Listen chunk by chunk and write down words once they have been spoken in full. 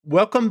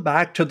Welcome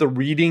back to the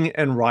Reading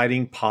and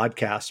Writing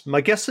Podcast.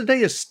 My guest today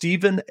is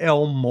Stephen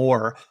L.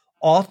 Moore,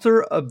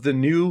 author of the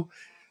new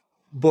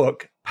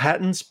book,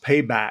 Patton's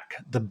Payback,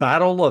 The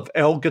Battle of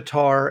El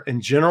Guitar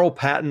and General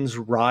Patton's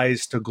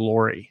Rise to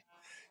Glory.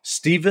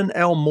 Stephen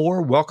L.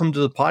 Moore, welcome to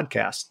the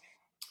podcast.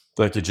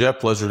 Thank you, Jeff.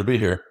 Pleasure to be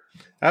here.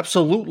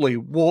 Absolutely.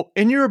 Well,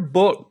 in your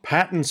book,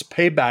 Patton's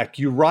Payback,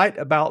 you write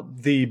about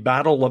the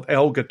Battle of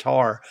El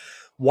Guitar.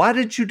 Why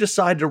did you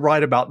decide to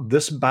write about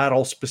this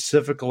battle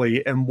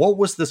specifically, and what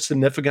was the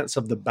significance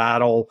of the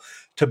battle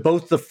to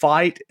both the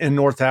fight in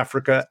North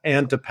Africa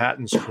and to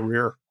Patton's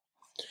career?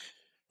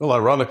 Well,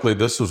 ironically,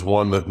 this was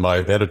one that my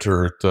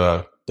editor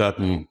at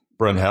Dutton,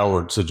 Brent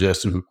Howard,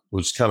 suggested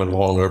was kind of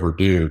long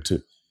overdue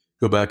to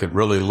go back and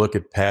really look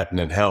at Patton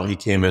and how he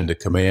came into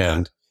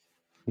command,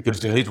 because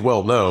he's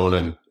well known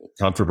and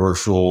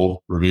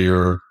controversial,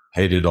 revered,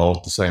 hated all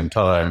at the same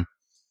time.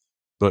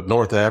 But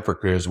North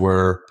Africa is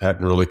where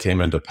Patton really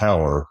came into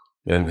power,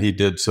 and he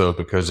did so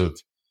because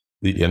of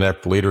the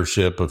inept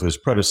leadership of his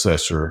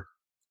predecessor.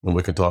 And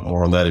we can talk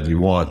more on that if you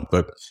want.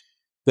 But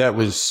that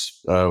was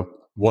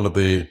one of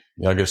the,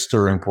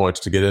 stirring points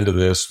to get into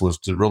this, was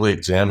to really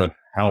examine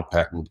how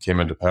Patton came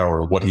into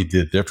power, what he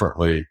did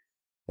differently,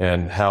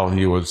 and how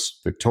he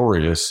was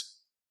victorious.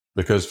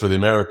 Because for the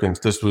Americans,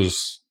 this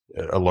was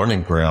a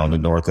learning ground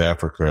in North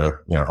Africa,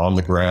 on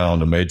the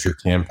ground, a major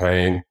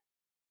campaign.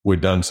 We'd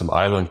done some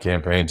island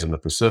campaigns in the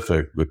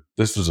Pacific, but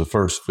this was the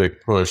first big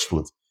push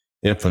with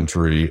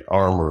infantry,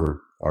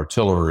 armor,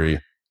 artillery,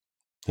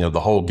 the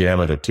whole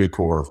gamut of two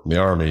corps from the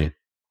Army.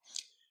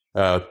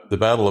 The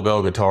Battle of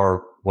El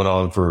Guitar went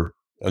on for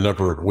a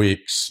number of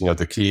weeks.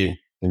 The key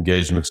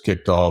engagements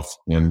kicked off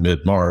in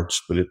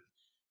mid-March, but it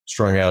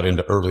strung out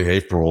into early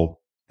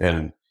April.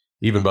 And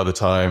even by the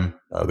time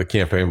the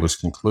campaign was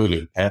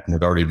concluded, Patton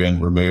had already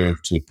been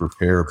removed to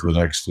prepare for the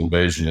next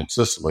invasion in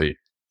Sicily.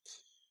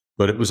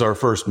 But it was our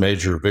first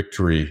major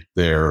victory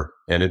there,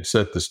 and it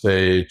set the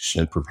stage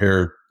and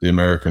prepared the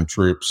American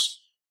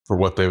troops for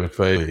what they would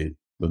face,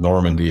 the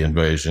Normandy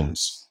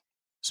invasions.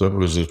 So it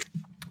was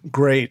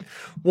Great.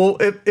 Well,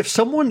 if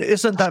someone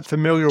isn't that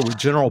familiar with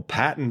General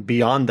Patton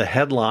beyond the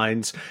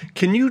headlines,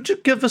 can you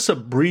just give us a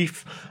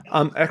brief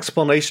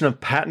explanation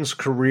of Patton's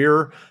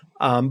career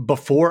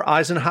before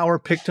Eisenhower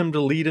picked him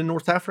to lead in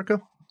North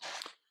Africa?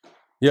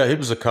 Yeah, he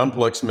was a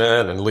complex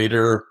man and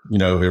leader,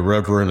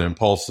 irreverent,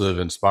 impulsive,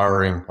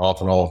 inspiring,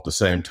 often all at the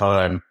same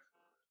time.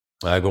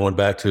 Going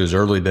back to his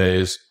early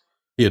days,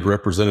 he had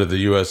represented the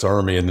U.S.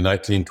 Army in the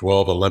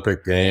 1912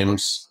 Olympic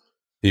Games.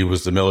 He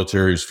was the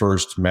military's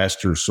first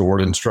master sword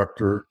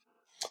instructor.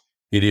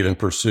 He'd even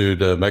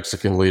pursued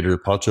Mexican leader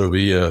Pancho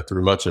Villa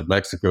through much of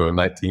Mexico in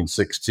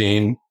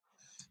 1916.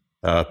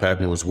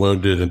 Patton was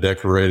wounded and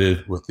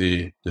decorated with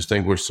the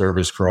Distinguished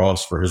Service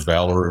Cross for his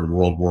valor in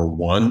World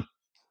War I.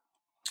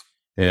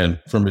 And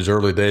from his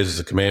early days as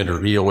a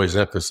commander, he always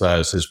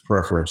emphasized his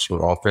preference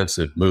for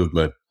offensive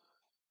movement,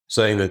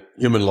 saying that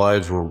human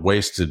lives were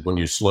wasted when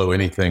you slow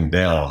anything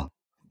down.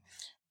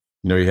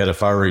 He had a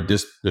fiery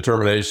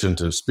determination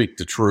to speak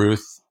the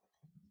truth,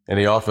 and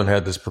he often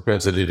had this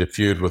propensity to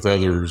feud with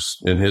others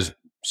in his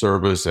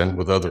service and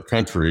with other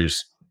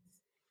countries.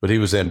 But he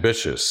was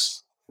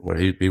ambitious.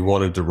 He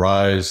wanted to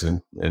rise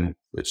and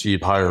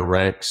achieve higher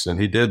ranks, and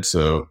he did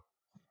so,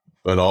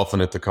 but often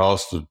at the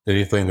cost of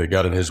anything that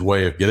got in his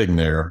way of getting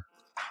there.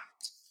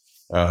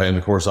 And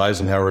of course,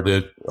 Eisenhower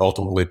did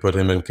ultimately put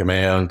him in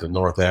command in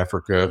North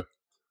Africa,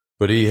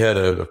 but he had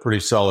a pretty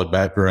solid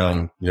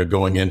background,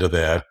 going into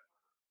that,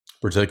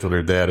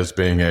 particularly that as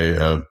being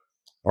a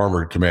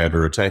armored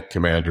commander, a tank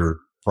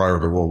commander prior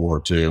to World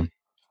War II.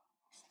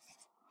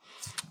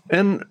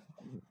 And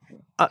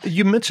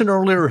you mentioned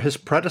earlier his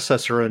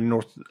predecessor in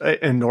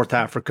North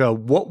Africa.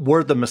 What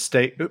were the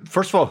mistakes?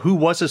 First of all, who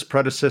was his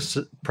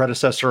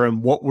predecessor,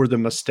 and what were the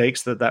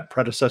mistakes that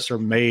predecessor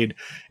made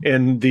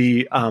in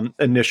the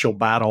initial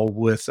battle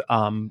with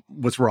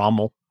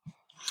Rommel?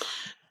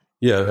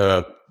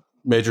 Yeah,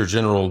 Major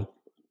General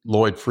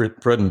Lloyd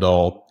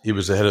Fredendall. He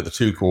was the head of the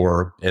two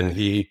corps, and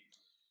he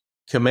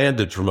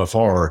commanded from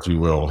afar, if you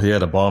will. He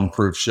had a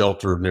bomb-proof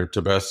shelter near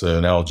Tabessa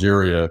in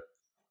Algeria,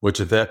 which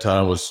at that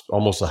time was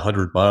almost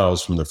 100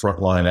 miles from the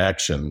frontline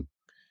action.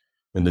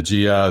 And the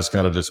GIs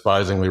kind of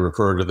despisingly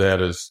referred to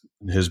that as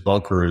his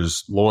bunker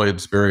as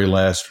Lloyd's very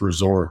last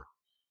resort,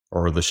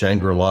 or the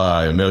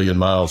Shangri-La, a million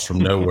miles from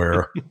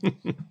nowhere.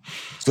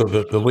 So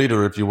the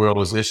leader, if you will,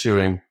 was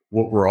issuing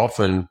what were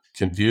often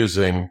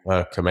confusing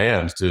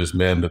commands to his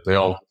men that they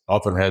all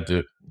often had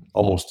to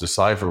almost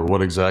decipher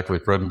what exactly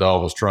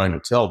Fredendall was trying to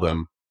tell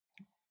them.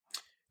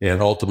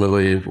 And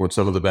ultimately, with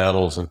some of the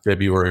battles in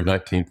February of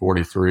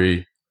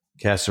 1943,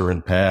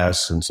 Kasserine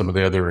Pass and some of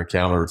the other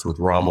encounters with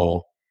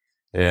Rommel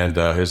and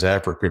his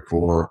Africa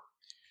Corps,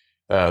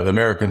 the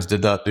Americans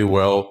did not do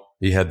well.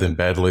 He had them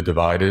badly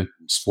divided,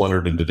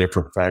 splintered into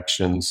different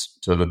factions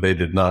so that they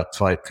did not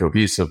fight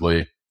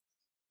cohesively.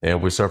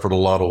 And we suffered a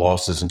lot of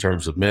losses in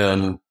terms of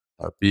men,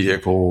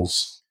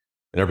 vehicles,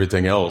 and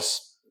everything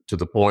else, to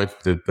the point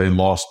that they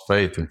lost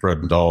faith in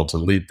Fredendall to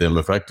lead them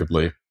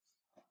effectively.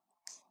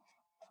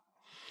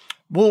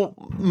 Well,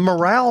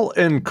 morale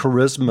and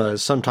charisma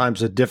is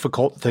sometimes a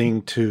difficult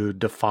thing to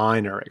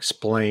define or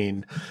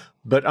explain,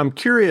 but I'm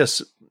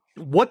curious,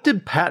 what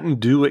did Patton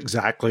do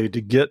exactly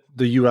to get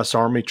the U.S.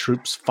 Army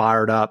troops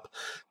fired up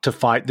to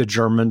fight the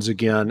Germans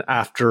again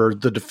after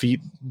the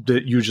defeat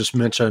that you just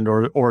mentioned,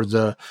 or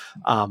the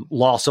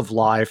loss of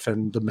life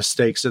and the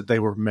mistakes that they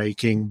were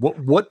making?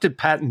 What did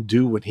Patton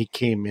do when he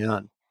came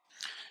in?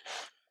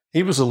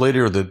 He was a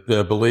leader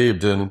that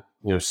believed in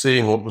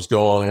seeing what was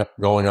going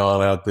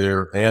on out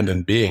there and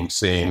in being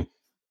seen.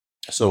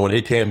 So when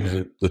he came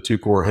to the two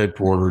Corps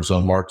headquarters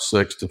on March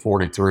 6th of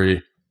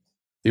 43,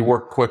 he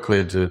worked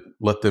quickly to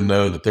let them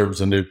know that there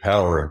was a new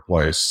power in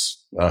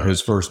place.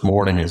 His first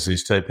morning, as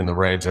he's taking the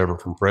reins over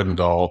from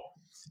Fredendall,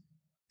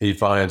 he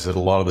finds that a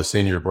lot of the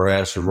senior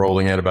brass are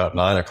rolling in about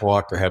 9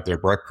 o'clock to have their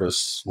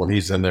breakfast when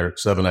he's in there at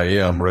 7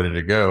 a.m. ready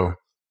to go.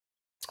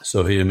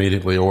 So he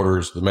immediately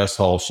orders the mess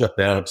hall shut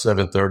down at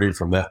 7:30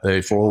 from that day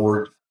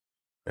forward.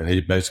 And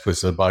he basically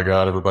said, by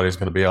God, everybody's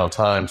going to be on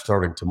time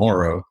starting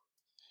tomorrow.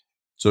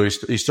 So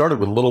he started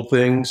with little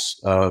things,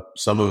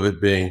 some of it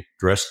being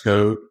dress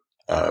code,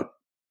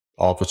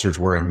 officers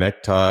wearing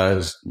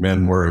neckties,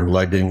 men wearing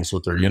leggings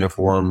with their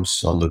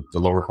uniforms on the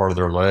lower part of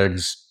their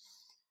legs,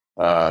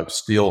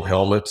 steel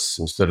helmets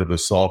instead of the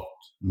soft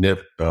knit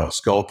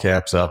skull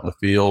caps out in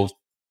the field.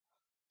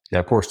 Yeah,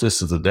 of course,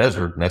 this is the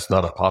desert, and that's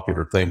not a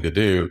popular thing to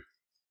do.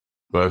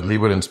 But he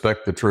would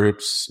inspect the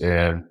troops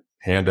and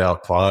hand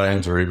out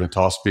fines or even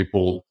toss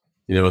people,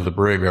 in the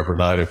brig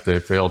overnight if they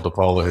failed to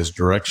follow his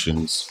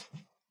directions.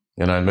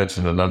 And I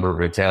mentioned a number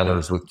of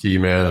encounters with key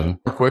men.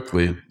 And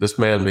quickly, this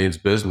man means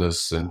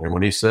business. And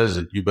when he says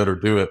it, you better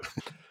do it.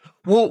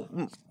 Well,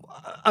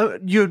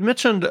 you had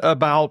mentioned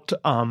about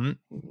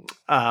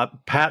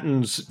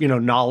Patton's,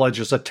 knowledge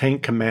as a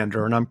tank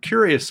commander, and I'm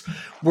curious,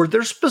 were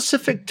there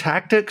specific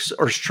tactics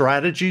or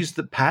strategies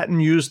that Patton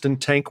used in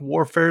tank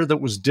warfare that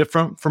was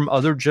different from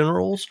other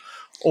generals,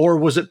 or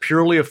was it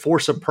purely a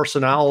force of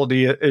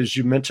personality, as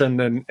you mentioned,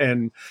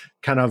 and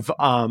kind of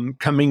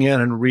coming in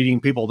and reading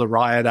people the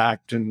riot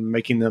act and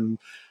making them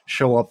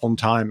show up on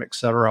time, et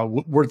cetera?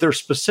 Were there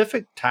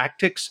specific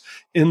tactics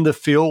in the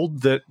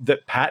field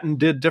that Patton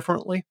did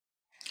differently?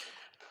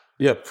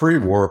 Yeah,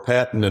 pre-war,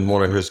 Patton and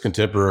one of his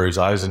contemporaries,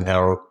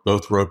 Eisenhower,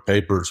 both wrote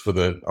papers for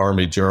the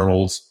Army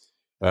journals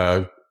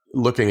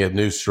looking at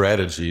new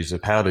strategies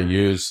of how to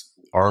use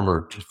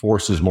armored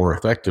forces more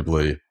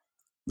effectively.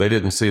 They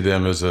didn't see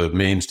them as a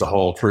means to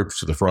haul troops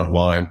to the front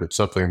line, but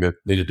something that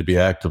needed to be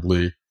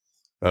actively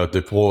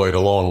deployed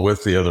along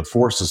with the other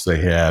forces they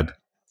had.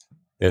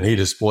 And he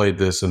displayed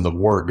this in the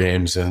war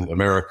games in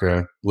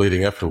America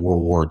leading up to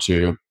World War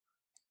II,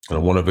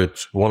 one of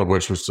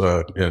which was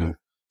in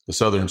the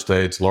southern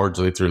states,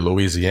 largely through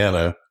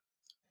Louisiana,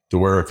 to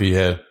where if he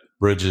had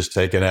bridges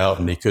taken out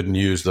and he couldn't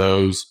use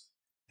those,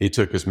 he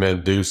took his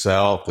men due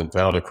south and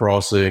found a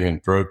crossing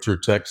and drove through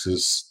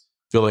Texas,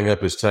 filling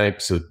up his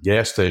tanks at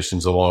gas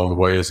stations along the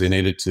way as he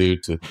needed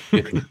to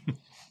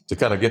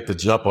kind of get the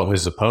jump on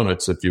his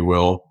opponents, if you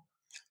will.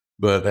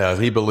 But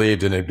he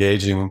believed in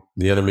engaging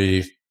the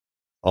enemy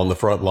on the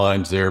front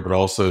lines there, but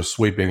also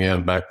sweeping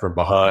in back from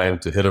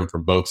behind to hit them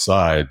from both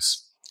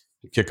sides,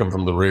 to kick them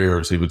from the rear,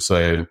 as he would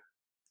say,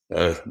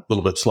 a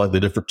little bit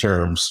slightly different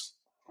terms.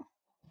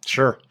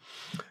 Sure.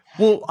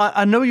 Well,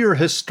 I know you're a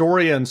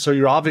historian, so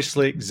you're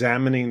obviously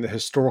examining the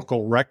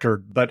historical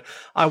record, but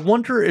I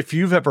wonder if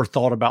you've ever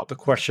thought about the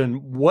question,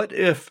 what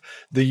if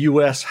the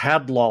U.S.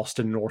 had lost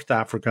in North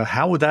Africa?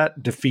 How would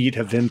that defeat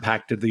have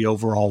impacted the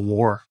overall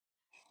war?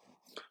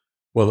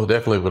 Well, it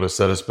definitely would have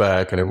set us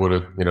back, and it would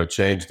have,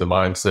 changed the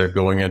mindset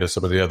going into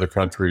some of the other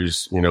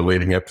countries,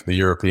 leading up to the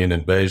European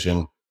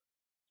invasion.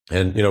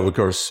 And, of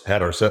course,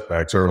 had our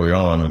setbacks early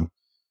on and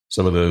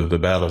some of the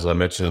battles I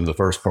mentioned in the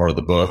first part of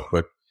the book,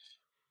 but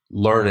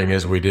learning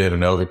as we did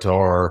in El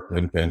Guitar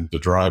and the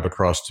drive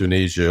across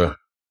Tunisia,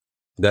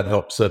 that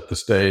helped set the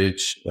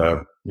stage.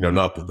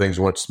 Not that things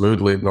went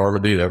smoothly at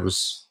Normandy. That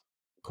was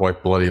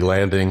quite bloody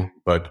landing,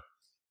 but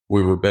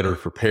we were better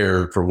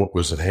prepared for what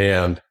was at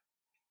hand.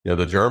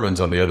 The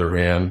Germans, on the other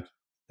hand,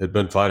 had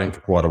been fighting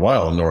for quite a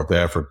while in North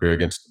Africa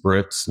against the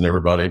Brits and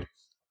everybody.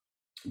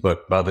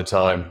 But by the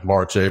time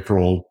March,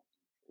 April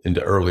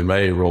into early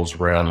May rolls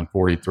around in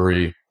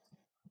 43,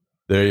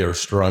 they are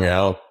strung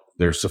out.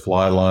 Their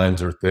supply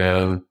lines are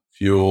thin,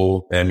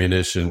 fuel,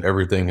 ammunition,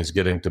 everything is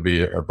getting to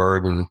be a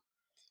burden.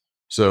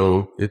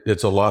 So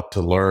it's a lot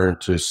to learn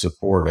to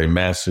support a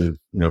massive,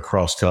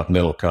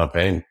 cross-continental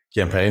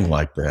campaign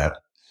like that.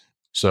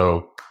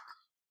 So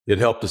it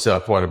helped us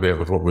out quite a bit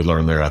with what we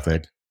learned there, I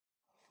think.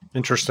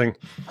 Interesting.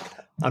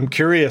 I'm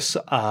curious,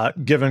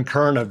 given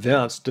current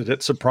events, did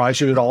it surprise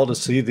you at all to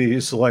see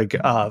these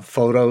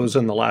photos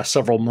in the last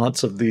several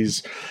months of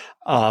these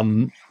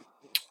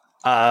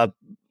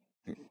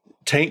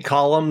tank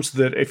columns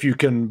that, if you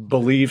can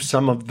believe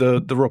some of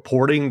the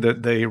reporting,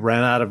 that they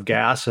ran out of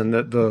gas and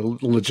that the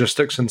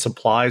logistics and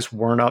supplies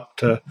weren't up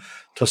to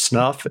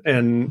snuff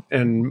in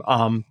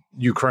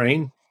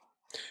Ukraine?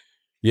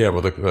 Yeah,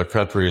 well, the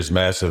country is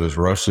massive as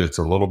Russia. It's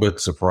a little bit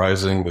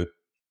surprising that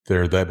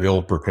they're that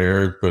ill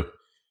prepared, but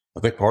I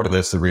think part of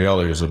that's the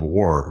realities of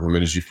war. I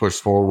mean, as you push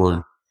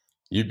forward,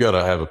 you've got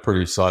to have a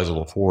pretty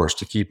sizable force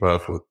to keep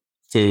up with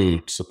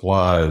food,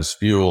 supplies,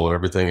 fuel, and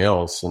everything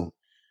else. And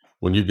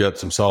when you've got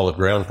some solid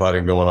ground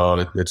fighting going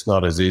on, it's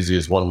not as easy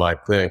as one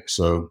might think.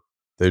 So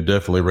they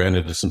definitely ran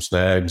into some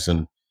snags.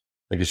 And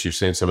I guess you've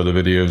seen some of the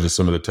videos of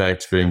some of the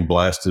tanks being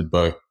blasted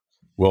by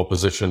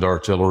well-positioned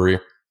artillery.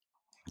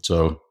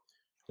 So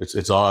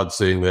it's odd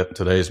seeing that in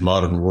today's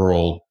modern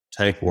world,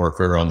 tank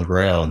warfare on the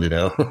ground,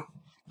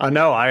 I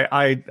know.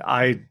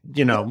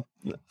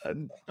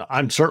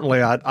 I'm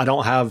certainly, I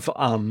don't have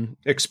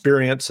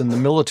experience in the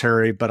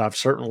military, but I've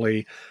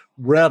certainly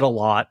read a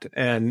lot,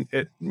 and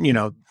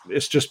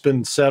it's just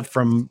been said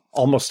from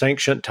almost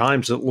ancient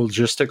times that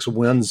logistics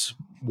wins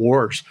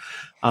wars.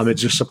 It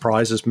just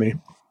surprises me.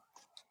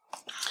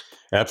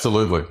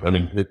 Absolutely. I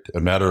mean, it's a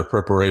matter of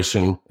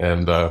preparation,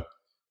 and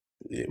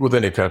with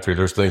any country,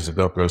 there's things that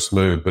don't go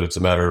smooth, but it's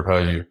a matter of how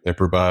you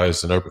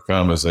improvise and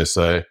overcome, as they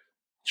say.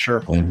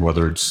 Sure. And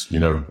whether it's,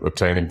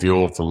 obtaining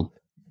fuel from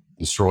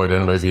destroyed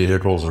enemy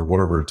vehicles or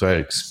whatever it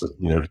takes, but,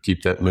 to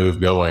keep that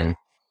move going.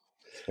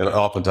 And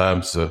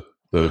oftentimes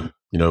the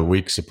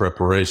weeks of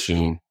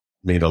preparation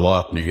mean a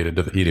lot when you get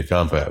into the heat of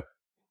combat.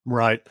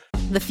 Right.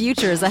 The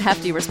future is a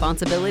hefty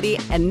responsibility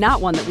and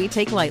not one that we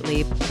take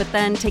lightly. But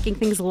then taking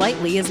things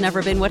lightly has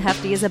never been what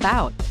Hefty is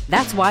about.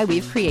 That's why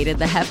we've created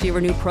the Hefty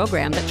Renew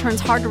program that turns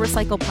hard to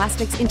recycle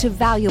plastics into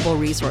valuable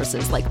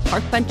resources like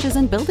park benches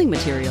and building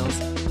materials.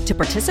 To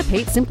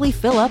participate, simply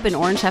fill up an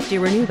orange Hefty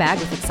Renew bag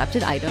with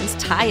accepted items,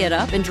 tie it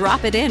up, and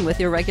drop it in with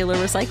your regular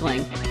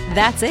recycling.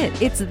 That's it.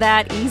 It's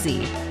that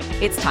easy.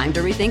 It's time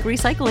to rethink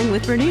recycling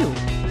with Renew.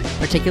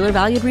 Particular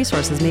valued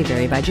resources may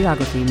vary by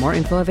geography. More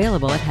info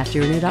available at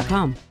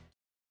heftyrenew.com.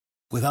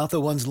 Without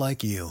the ones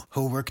like you,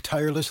 who work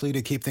tirelessly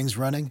to keep things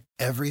running,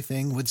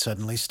 everything would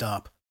suddenly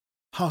stop.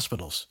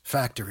 Hospitals,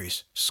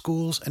 factories,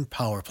 schools, and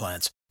power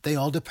plants, they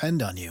all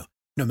depend on you.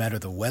 No matter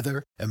the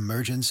weather,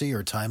 emergency,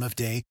 or time of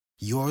day,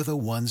 you're the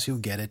ones who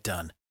get it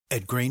done.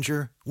 At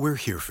Grainger, we're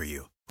here for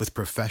you with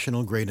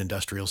professional-grade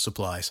industrial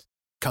supplies.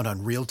 Count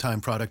on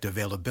real-time product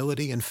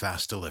availability and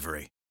fast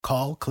delivery.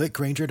 Call, click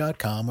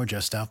Grainger.com, or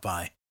just stop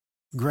by.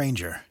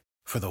 Grainger,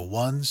 for the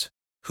ones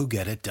who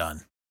get it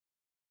done.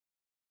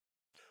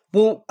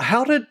 Well,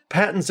 how did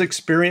Patton's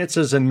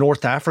experiences in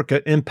North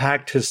Africa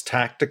impact his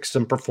tactics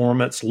and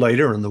performance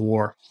later in the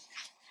war?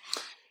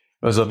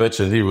 As I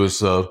mentioned, he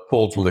was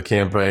pulled from the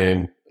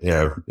campaign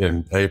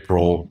in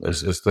April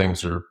as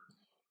things are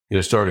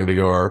starting to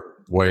go our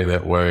way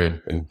that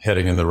way and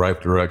heading in the right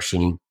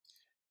direction.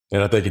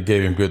 And I think it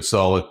gave him good,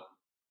 solid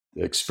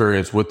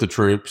experience with the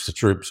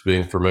troops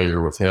being familiar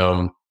with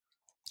him,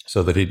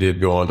 so that he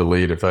did go on to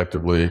lead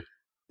effectively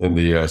in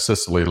the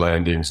Sicily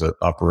landings at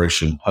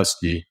Operation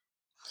Husky.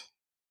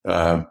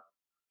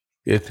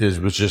 It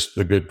was just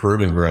a good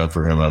proving ground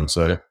for him, I would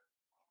say.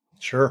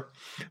 Sure.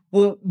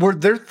 Well, were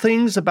there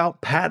things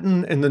about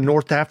Patton in the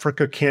North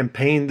Africa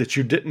campaign that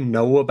you didn't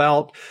know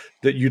about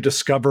that you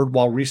discovered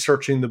while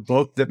researching the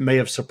book that may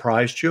have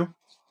surprised you?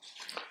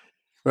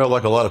 Well,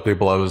 like a lot of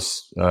people, I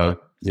was, a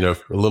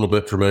little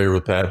bit familiar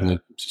with Patton.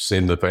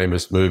 Seen the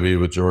famous movie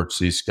with George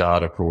C.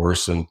 Scott, of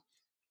course, and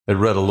had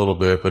read a little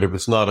bit, but it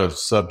was not a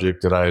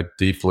subject that I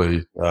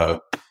deeply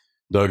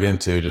dug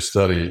into to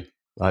study.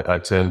 I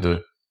tend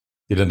to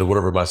get into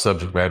whatever my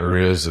subject matter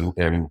is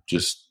and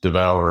just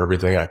devour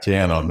everything I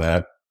can on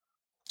that.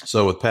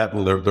 So with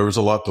Patton, there was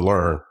a lot to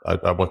learn.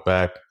 I went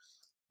back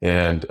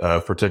and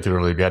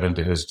particularly got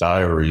into his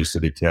diaries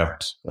that he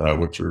kept,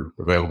 which are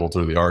available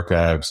through the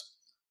archives,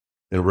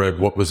 and read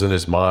what was in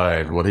his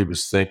mind, what he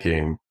was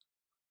thinking.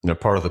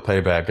 Part of the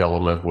payback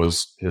element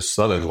was his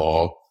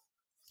son-in-law,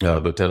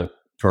 Lieutenant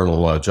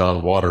Colonel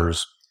John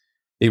Waters.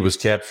 He was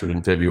captured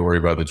in February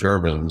by the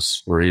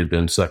Germans, where he had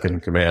been second in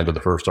command of the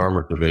 1st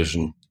Armored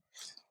Division.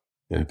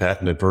 And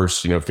Patton at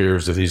first,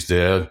 fears that he's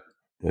dead,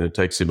 and it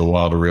takes him a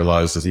while to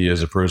realize that he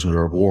is a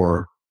prisoner of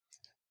war.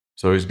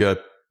 So he's got,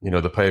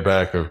 the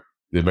payback of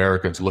the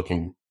Americans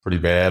looking pretty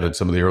bad in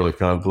some of the early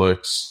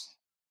conflicts,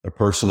 a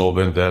personal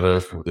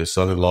vendetta with his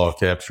son-in-law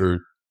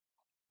captured,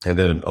 and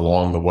then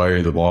along the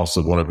way, the loss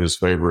of one of his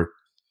favorite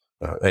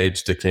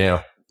aides de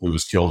camp who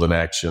was killed in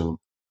action.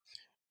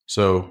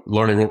 So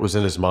learning what was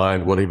in his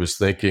mind, what he was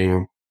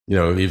thinking,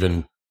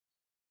 even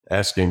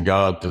asking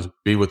God to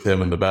be with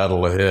him in the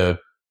battle ahead,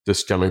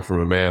 this coming from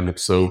a man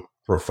that's so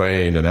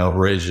profane and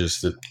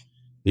outrageous that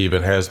he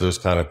even has those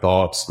kind of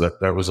thoughts,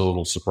 that was a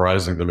little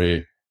surprising to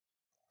me.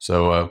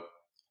 So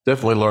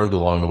definitely learned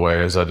along the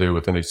way, as I do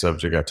with any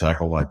subject I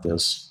tackle like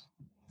this.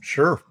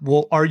 Sure.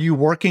 Well, are you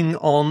working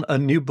on a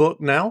new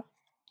book now?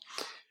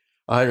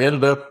 I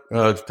ended up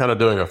kind of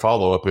doing a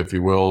follow-up, if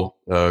you will,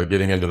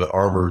 getting into the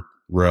armored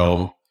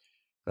realm.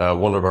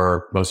 One of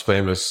our most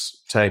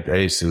famous tank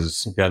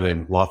aces, a guy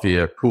named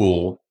Lafayette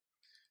Poole,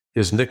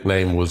 his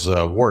nickname was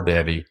War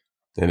Daddy.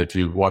 And if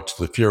you watched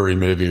the Fury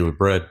movie with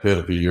Brad Pitt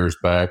a few years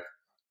back,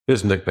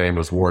 his nickname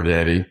was War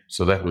Daddy.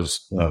 So that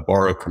was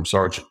borrowed from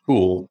Sergeant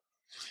Poole.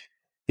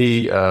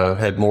 He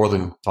had more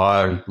than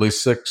 5, at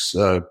least 6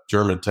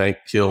 German tank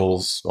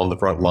kills on the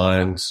front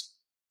lines.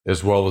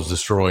 as well as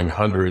destroying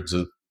hundreds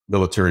of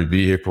military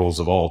vehicles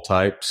of all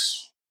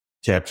types,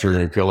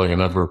 capturing and killing a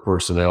number of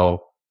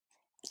personnel.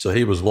 So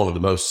he was one of the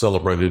most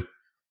celebrated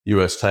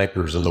U.S.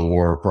 tankers in the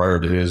war prior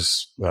to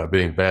his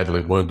being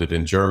badly wounded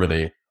in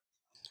Germany.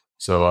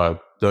 So I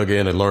dug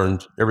in and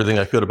learned everything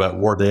I could about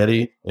War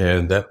Daddy,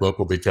 and that book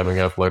will be coming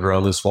up later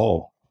on this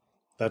fall.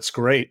 That's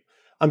great.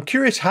 I'm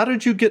curious, how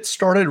did you get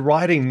started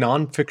writing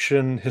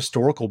nonfiction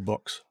historical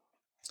books?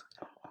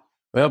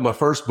 Well, my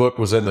first book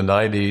was in the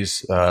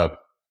 90s.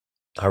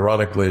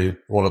 Ironically,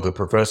 one of the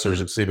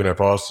professors at Stephen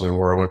F. Austin,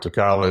 where I went to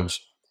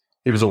college,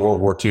 he was a World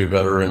War II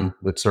veteran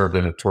that served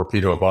in a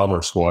torpedo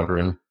bomber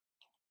squadron.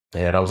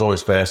 And I was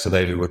always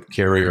fascinated with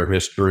carrier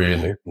history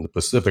and the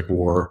Pacific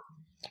War.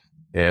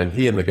 And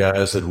he and the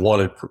guys had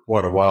wanted for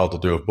quite a while to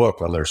do a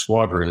book on their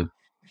squadron,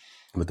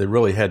 but they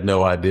really had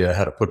no idea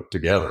how to put it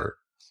together.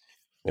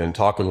 And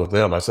talking with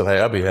them, I said, hey,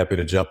 I'd be happy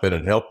to jump in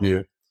and help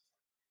you.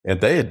 And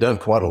they had done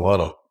quite a lot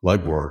of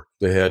legwork.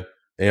 They had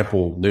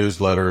ample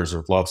newsletters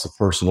of lots of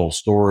personal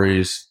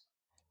stories.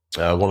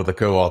 One of the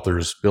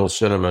co-authors, Bill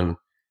Shinneman,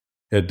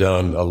 had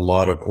done a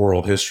lot of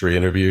oral history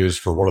interviews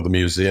for one of the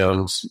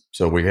museums.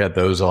 So we had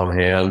those on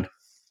hand,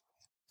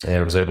 and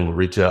I was able to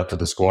reach out to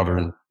the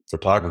squadron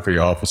photography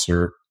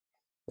officer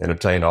and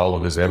obtain all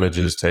of his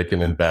images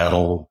taken in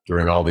battle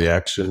during all the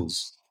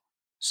actions.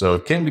 So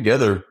it came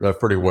together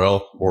pretty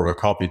well, more of a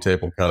coffee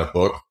table kind of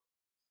book.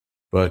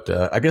 But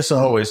I guess I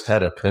always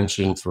had a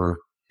penchant for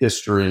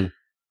history,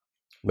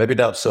 maybe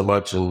not so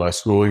much in my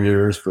school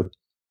years, but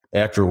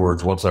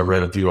afterwards, once I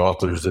read a few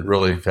authors that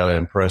really kind of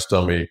impressed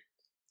on me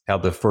how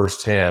the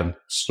firsthand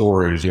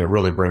stories,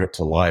 really bring it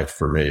to life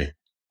for me.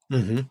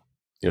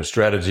 Mm-hmm.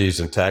 Strategies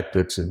and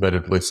tactics,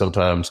 admittedly,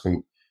 sometimes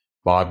can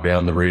bog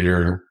down the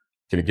reader,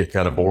 can get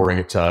kind of boring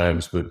at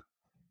times. But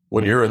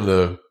when you're in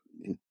the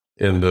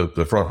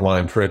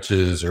frontline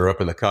trenches or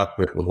up in the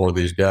cockpit with one of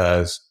these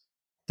guys,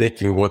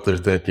 thinking what they're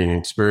thinking,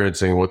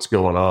 experiencing what's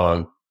going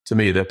on, to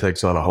me, that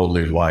takes on a whole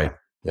new light.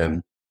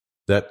 And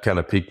that kind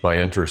of piqued my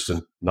interest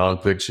in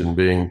nonfiction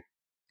being,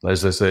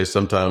 as I say,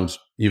 sometimes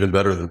even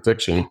better than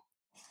fiction.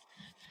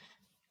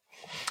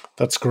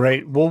 That's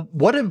great. Well,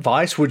 what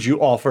advice would you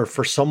offer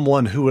for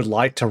someone who would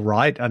like to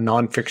write a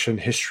nonfiction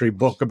history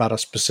book about a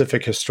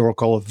specific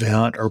historical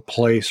event or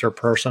place or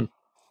person?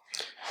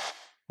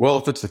 Well,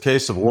 if it's the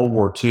case of World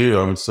War II,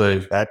 I would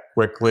say act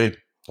quickly.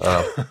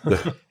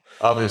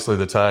 Obviously,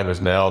 the time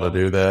is now to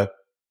do that.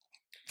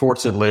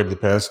 Fortunately, over the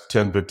past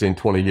 10, 15,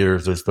 20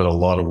 years, there's been a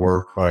lot of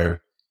work by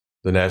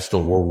the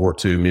National World War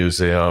II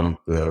Museum,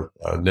 the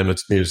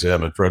Nimitz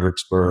Museum in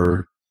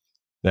Fredericksburg,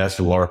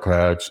 National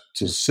Archives,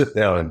 to sit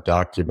down and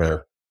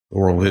document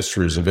oral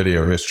histories and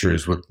video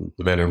histories with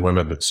the men and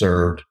women that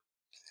served.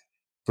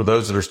 For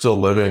those that are still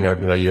living,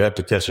 you have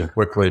to catch them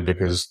quickly,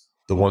 because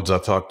the ones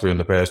I've talked to in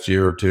the past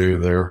year or two,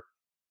 they're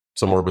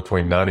somewhere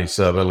between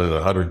 97 and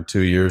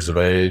 102 years of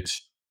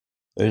age.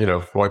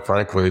 And, quite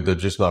frankly, they're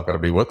just not going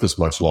to be with us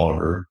much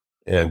longer.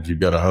 And you've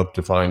got to hope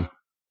to find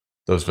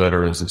those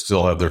veterans that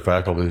still have their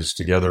faculties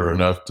together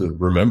enough to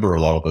remember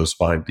a lot of those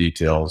fine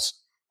details.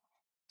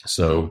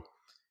 So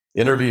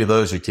interview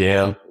those you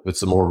can. If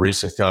it's a more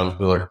recent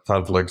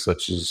conflict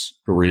such as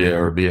Korea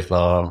or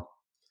Vietnam,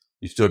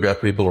 you still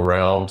got people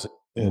around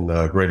in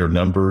greater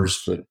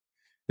numbers, but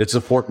it's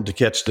important to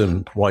catch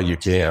them while you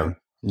can.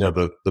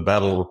 The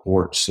battle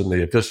reports and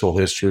the official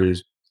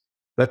histories,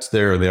 that's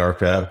there in the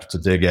archive to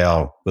dig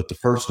out. But the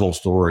personal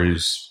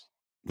stories,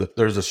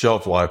 there's a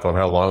shelf life on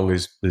how long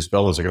these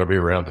fellows are going to be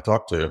around to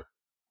talk to.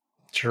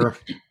 Sure.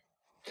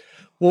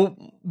 Well,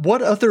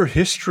 what other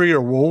history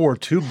or World War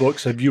II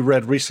books have you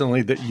read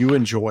recently that you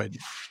enjoyed?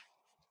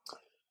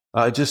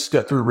 I just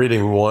got through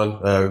reading one.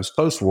 It was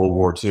post-World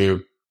War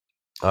II,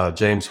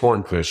 James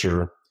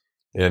Hornfisher.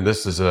 And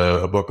this is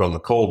a book on the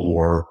Cold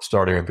War,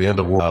 starting at the end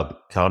of the war.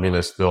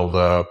 Communist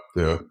buildup,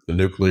 the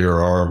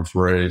nuclear arms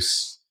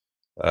race.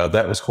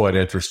 That was quite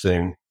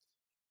interesting.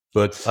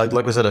 But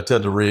like I said, I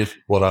tend to read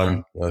what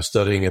I'm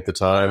studying at the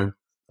time.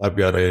 I've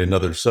got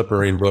another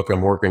submarine book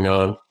I'm working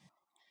on.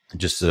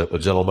 Just a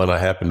gentleman I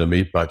happened to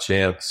meet by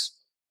chance,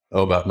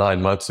 about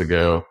 9 months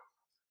ago.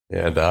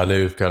 And I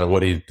knew kind of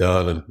what he'd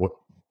done and what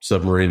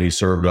submarine he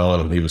served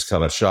on. And he was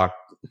kind of shocked.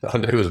 I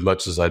knew as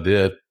much as I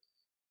did.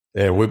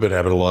 And we've been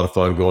having a lot of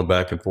fun going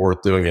back and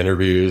forth, doing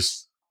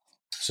interviews.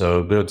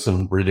 So doing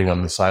some reading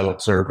on the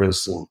silent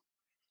service and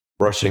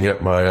brushing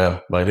up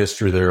my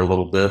history there a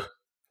little bit.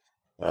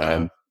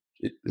 And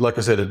like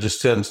I said, it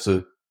just tends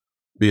to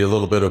be a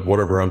little bit of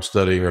whatever I'm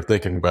studying or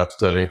thinking about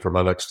studying for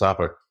my next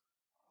topic.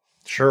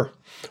 Sure.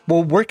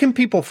 Well, where can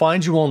people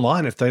find you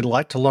online if they'd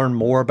like to learn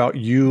more about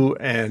you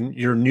and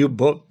your new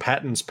book,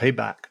 Patton's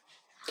Payback?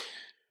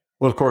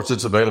 Well, of course,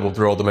 it's available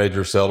through all the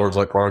major sellers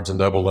like Barnes &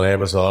 Noble and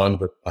Amazon,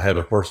 but I have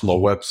a personal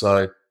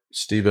website,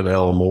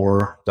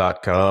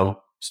 StephenLMoore.com,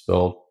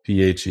 spelled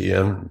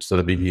P-H-E-N instead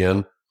of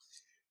B-E-N.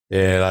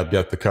 And I've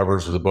got the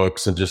covers of the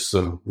books and just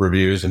some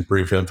reviews and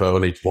brief info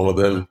on each one of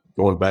them,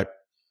 going back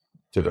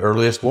to the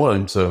earliest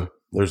one. So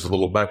there's a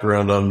little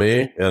background on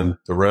me, and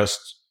the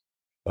rest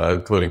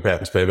including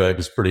Patton's Payback,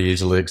 is pretty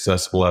easily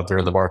accessible out there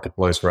in the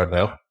marketplace right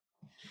now.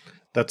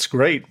 That's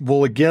great.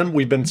 Well, again,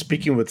 we've been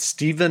speaking with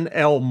Stephen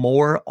L.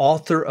 Moore,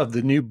 author of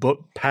the new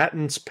book,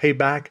 Patton's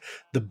Payback,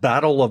 The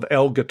Battle of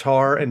El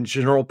Guitar and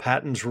General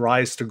Patton's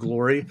Rise to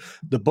Glory.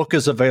 The book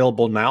is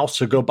available now,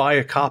 so go buy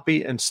a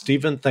copy. And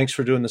Stephen, thanks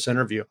for doing this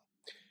interview.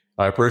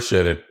 I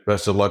appreciate it.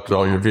 Best of luck with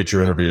all your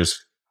future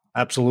interviews.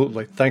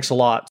 Absolutely. Thanks a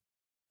lot.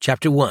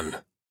 Chapter 1,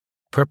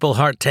 Purple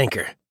Heart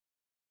Tanker.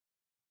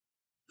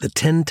 The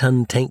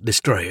 10-ton tank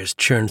destroyers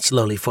churned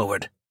slowly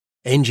forward,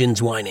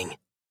 engines whining.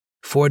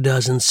 4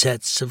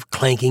 sets of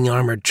clanking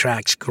armored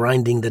tracks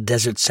grinding the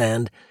desert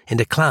sand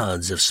into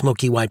clouds of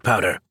smoky white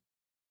powder.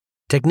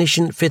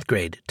 Technician 5th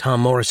grade Tom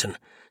Morrison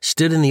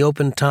stood in the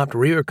open-topped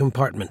rear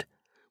compartment,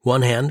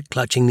 one hand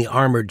clutching the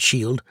armored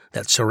shield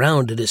that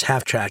surrounded his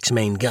half-track's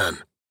main gun.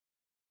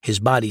 His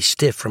body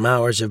stiff from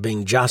hours of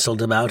being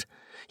jostled about,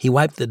 he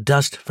wiped the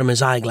dust from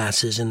his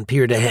eyeglasses and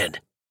peered ahead.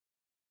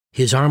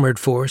 His armored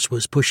force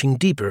was pushing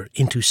deeper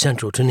into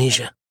central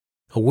Tunisia,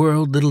 a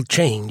world little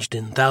changed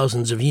in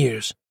thousands of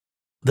years.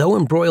 Though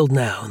embroiled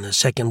now in the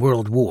Second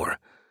World War,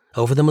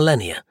 over the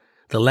millennia,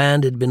 the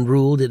land had been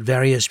ruled at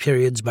various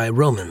periods by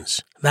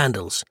Romans,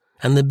 Vandals,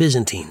 and the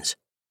Byzantines,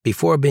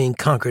 before being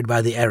conquered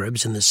by the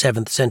Arabs in the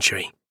 7th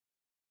century.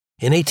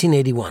 In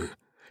 1881,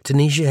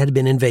 Tunisia had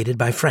been invaded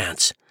by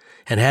France,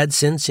 and had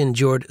since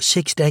endured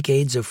 6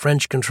 decades of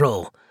French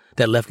control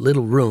that left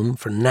little room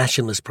for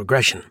nationalist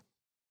progression.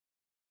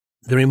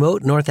 The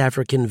remote North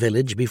African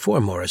village before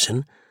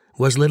Morrison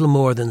was little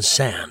more than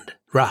sand,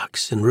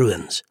 rocks, and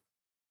ruins.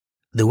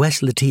 The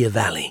West Lutetia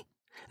Valley,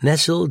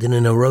 nestled in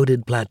an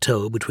eroded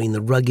plateau between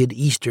the rugged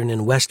eastern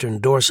and western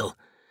dorsal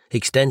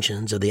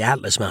extensions of the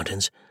Atlas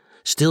Mountains,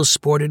 still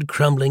sported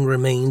crumbling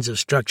remains of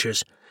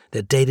structures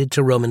that dated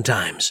to Roman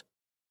times.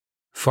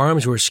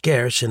 Farms were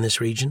scarce in this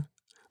region,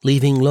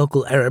 leaving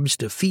local Arabs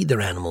to feed their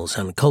animals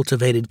on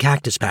cultivated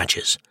cactus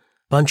patches,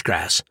 bunch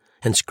grass,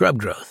 and scrub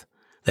growth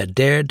that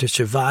dared to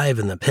survive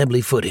in the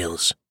pebbly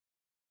foothills.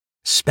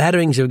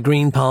 Spatterings of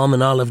green palm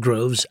and olive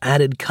groves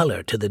added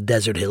color to the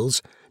desert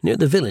hills near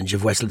the village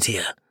of West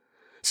Lutetia,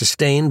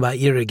 sustained by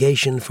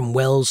irrigation from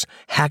wells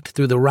hacked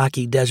through the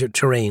rocky desert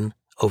terrain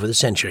over the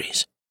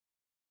centuries.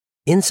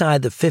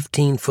 Inside the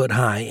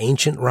 15-foot-high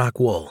ancient rock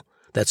wall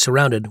that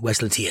surrounded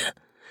West Lutetia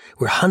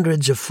were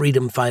hundreds of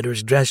freedom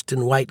fighters dressed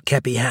in white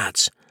kepi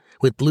hats,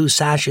 with blue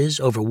sashes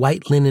over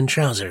white linen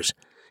trousers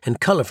and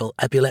colorful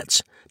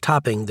epaulettes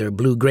topping their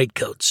blue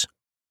greatcoats.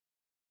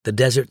 The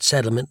desert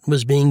settlement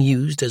was being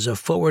used as a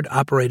forward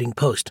operating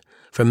post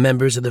for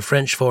members of the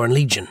French Foreign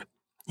Legion,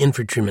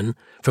 infantrymen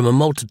from a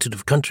multitude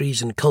of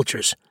countries and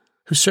cultures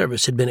whose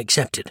service had been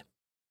accepted.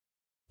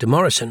 To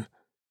Morrison,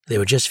 they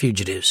were just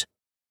fugitives.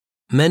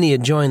 Many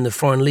had joined the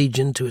Foreign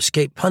Legion to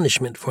escape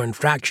punishment for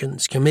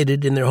infractions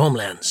committed in their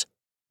homelands.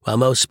 While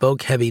most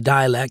spoke heavy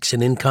dialects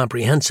and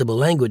incomprehensible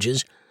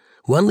languages,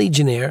 one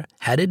legionnaire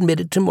had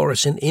admitted to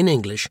Morrison in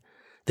English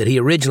that he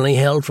originally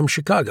hailed from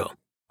Chicago,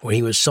 where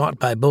he was sought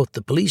by both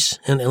the police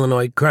and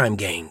Illinois crime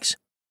gangs.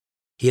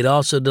 He had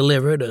also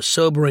delivered a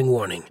sobering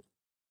warning.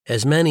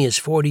 As many as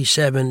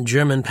 47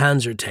 German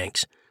Panzer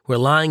tanks were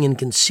lying in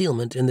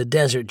concealment in the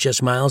desert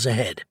just miles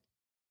ahead.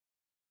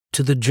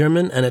 To the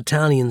German and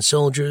Italian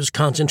soldiers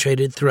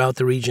concentrated throughout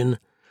the region,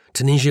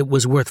 Tunisia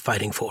was worth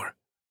fighting for.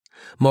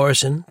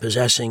 Morrison,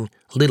 possessing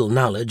little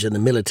knowledge of the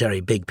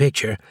military big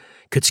picture,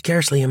 could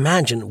scarcely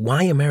imagine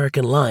why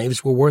American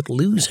lives were worth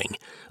losing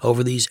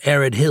over these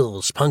arid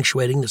hills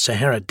punctuating the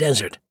Sahara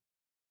Desert.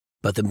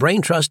 But the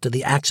brain trust of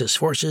the Axis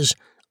forces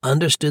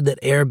understood that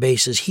air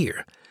bases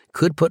here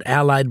could put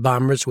Allied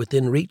bombers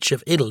within reach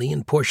of Italy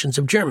and portions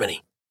of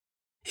Germany.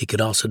 It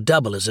could also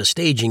double as a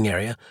staging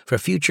area for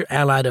future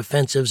Allied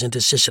offensives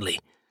into Sicily,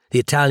 the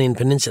Italian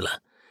peninsula,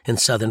 and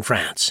southern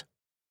France.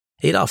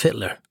 Adolf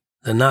Hitler,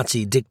 the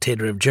Nazi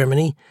dictator of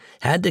Germany,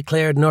 had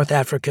declared North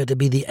Africa to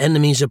be the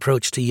enemy's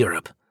approach to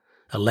Europe,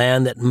 a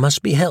land that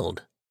must be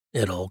held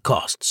at all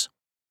costs.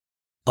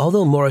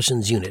 Although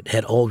Morrison's unit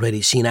had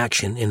already seen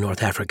action in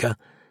North Africa,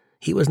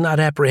 he was not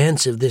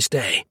apprehensive this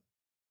day.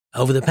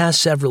 Over the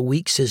past several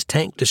weeks, his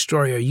tank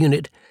destroyer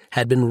unit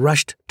had been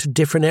rushed to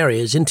different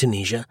areas in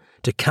Tunisia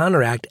to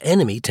counteract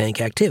enemy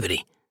tank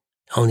activity,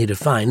 only to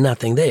find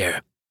nothing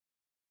there.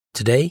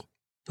 Today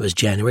was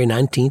January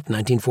 19,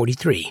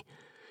 1943,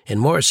 and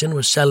Morrison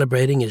was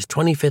celebrating his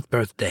 25th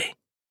birthday,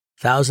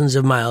 thousands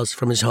of miles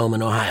from his home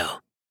in Ohio.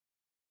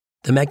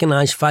 The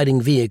mechanized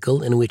fighting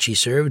vehicle in which he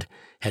served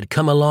had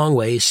come a long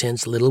way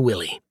since Little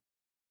Willie.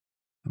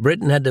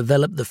 Britain had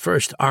developed the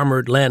first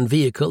armored land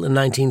vehicle in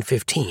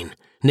 1915,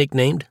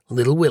 nicknamed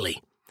Little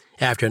Willie,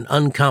 after an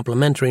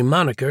uncomplimentary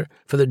moniker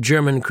for the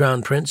German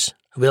Crown Prince,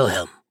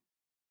 Wilhelm.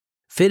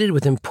 Fitted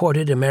with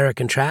imported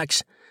American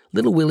tracks,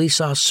 Little Willie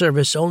saw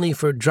service only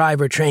for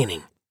driver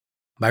training.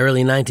 By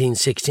early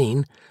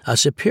 1916, a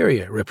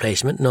superior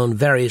replacement known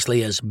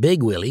variously as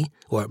Big Willie,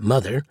 or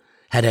Mother,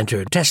 had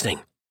entered testing.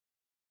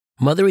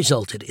 Mother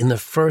resulted in the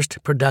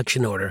first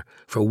production order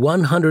for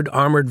 100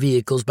 armored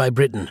vehicles by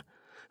Britain,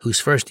 whose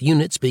first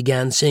units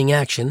began seeing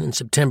action in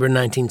September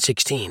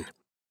 1916.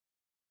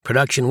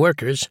 Production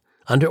workers,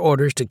 under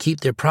orders to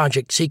keep their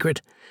project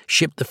secret,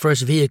 shipped the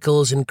first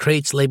vehicles in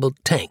crates labeled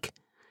tank,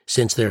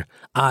 since their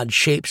odd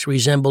shapes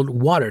resembled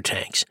water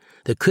tanks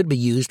that could be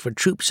used for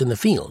troops in the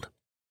field.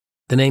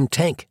 The name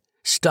tank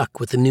stuck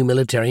with the new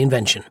military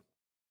invention.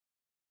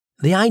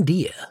 The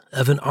idea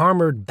of an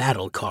armored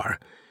battle car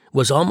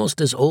was almost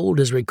as old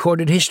as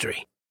recorded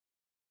history.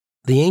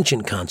 The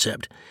ancient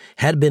concept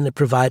had been to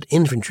provide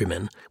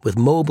infantrymen with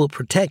mobile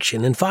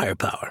protection and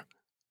firepower.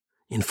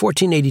 In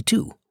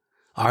 1482,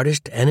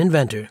 artist and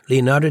inventor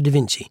Leonardo da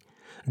Vinci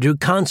drew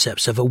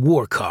concepts of a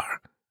war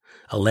car,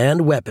 a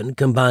land weapon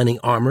combining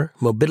armor,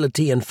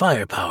 mobility, and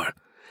firepower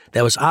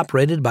that was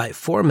operated by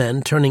 4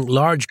 men turning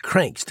large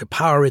cranks to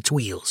power its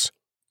wheels.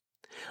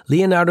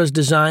 Leonardo's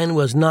design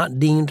was not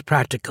deemed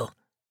practical,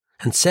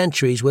 and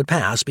centuries would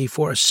pass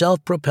before a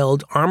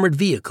self-propelled armored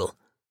vehicle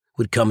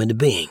would come into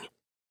being.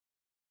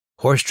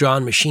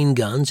 Horse-drawn machine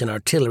guns and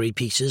artillery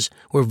pieces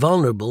were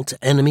vulnerable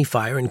to enemy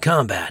fire in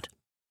combat.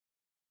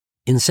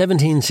 In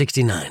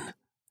 1769,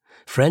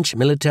 French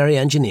military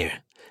engineer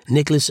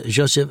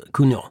Nicolas-Joseph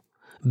Cugnot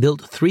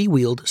built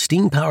 3-wheeled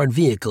steam-powered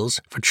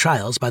vehicles for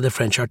trials by the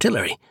French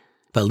artillery,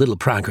 but little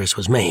progress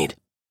was made.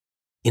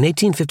 In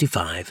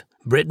 1855,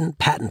 Britain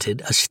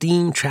patented a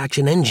steam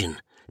traction engine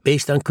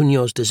based on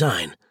Cugnot's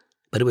design,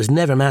 but it was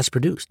never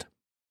mass-produced.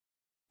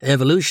 The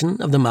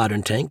evolution of the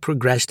modern tank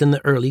progressed in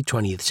the early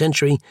 20th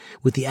century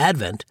with the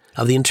advent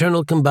of the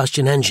internal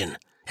combustion engine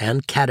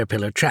and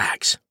Caterpillar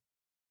tracks.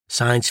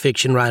 Science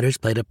fiction writers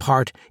played a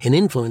part in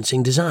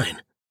influencing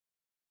design.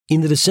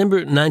 In the December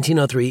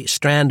 1903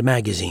 Strand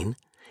magazine,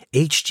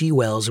 H.G.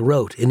 Wells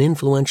wrote an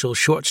influential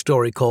short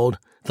story called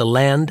The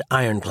Land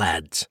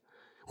Ironclads,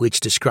 which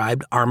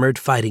described armored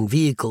fighting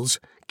vehicles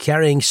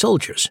carrying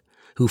soldiers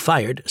who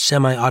fired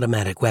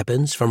semi-automatic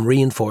weapons from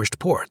reinforced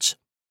ports.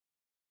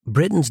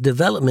 Britain's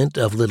development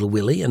of Little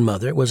Willie and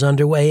Mother was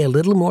underway a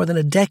little more than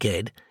a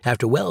decade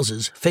after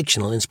Wells's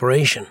fictional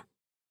inspiration.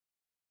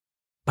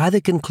 By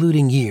the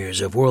concluding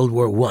years of World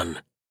War I,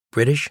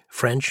 British,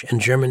 French, and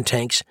German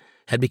tanks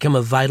had become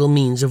a vital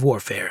means of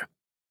warfare.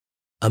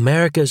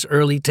 America's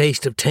early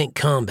taste of tank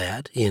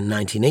combat in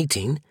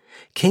 1918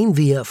 came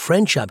via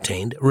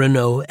French-obtained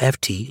Renault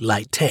FT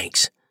light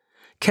tanks,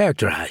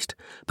 characterized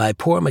by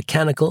poor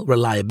mechanical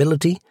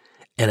reliability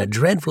and a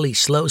dreadfully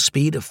slow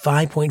speed of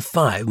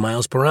 5.5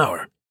 miles per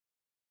hour.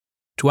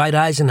 Dwight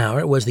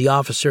Eisenhower was the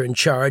officer in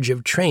charge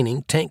of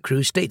training tank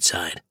crews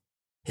stateside,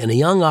 and a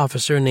young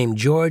officer named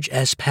George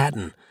S.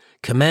 Patton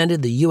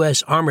commanded the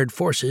U.S. Armored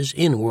Forces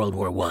in World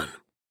War I.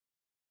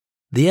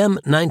 The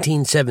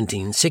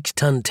M1917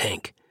 6-ton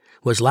tank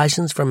was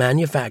licensed for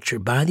manufacture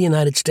by the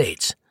United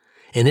States,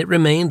 and it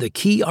remained the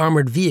key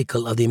armored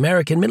vehicle of the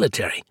American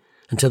military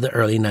until the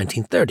early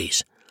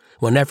 1930s,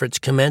 when efforts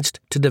commenced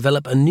to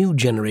develop a new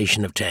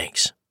generation of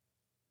tanks.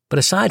 But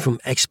aside from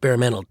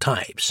experimental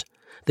types,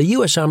 the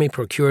U.S. Army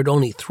procured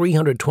only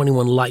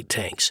 321 light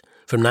tanks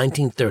from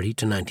 1930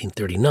 to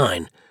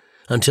 1939,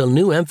 until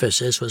new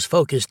emphasis was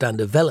focused on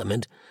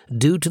development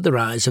due to the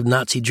rise of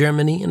Nazi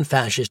Germany and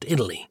Fascist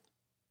Italy.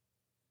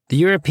 The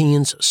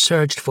Europeans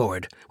surged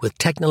forward with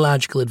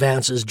technological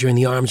advances during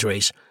the arms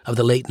race of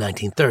the late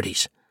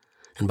 1930s,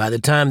 and by the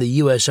time the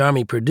U.S.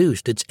 Army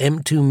produced its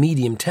M2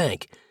 medium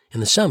tank in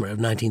the summer of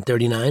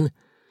 1939,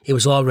 it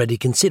was already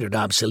considered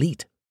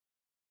obsolete.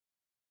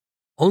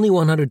 Only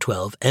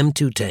 112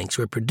 M2 tanks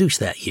were produced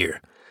that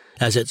year,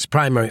 as its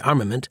primary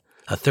armament,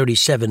 a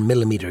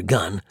 37mm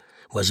gun,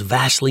 was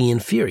vastly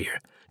inferior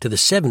to the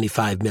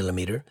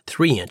 75mm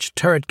 3-inch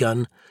turret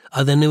gun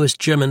of the newest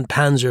German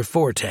Panzer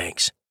IV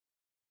tanks.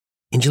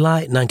 In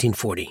July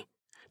 1940,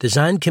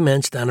 design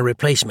commenced on a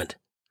replacement,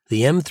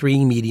 the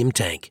M3 medium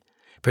tank,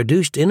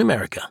 produced in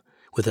America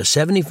with a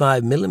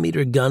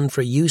 75mm gun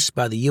for use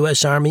by the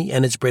U.S. Army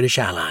and its British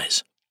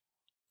allies.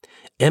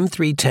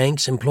 M3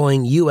 tanks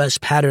employing U.S.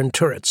 pattern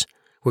turrets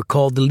were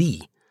called the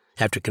Lee,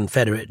 after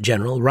Confederate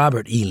General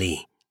Robert E.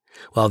 Lee,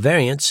 while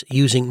variants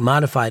using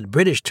modified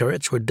British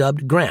turrets were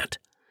dubbed Grant,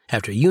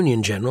 after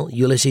Union General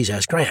Ulysses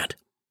S. Grant.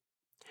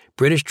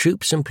 British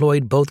troops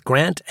employed both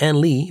Grant and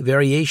Lee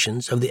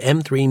variations of the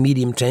M3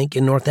 medium tank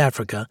in North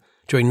Africa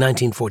during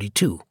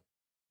 1942.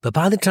 But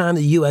by the time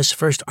the U.S.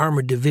 1st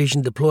Armored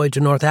Division deployed to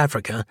North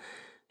Africa,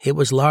 it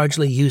was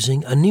largely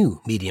using a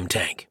new medium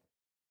tank.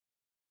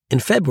 In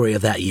February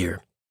of that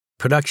year,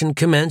 production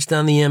commenced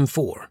on the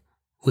M4,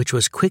 which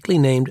was quickly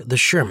named the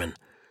Sherman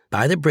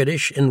by the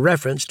British in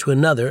reference to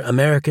another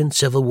American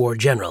Civil War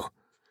general,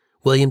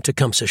 William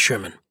Tecumseh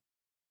Sherman.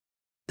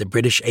 The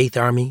British 8th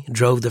Army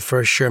drove the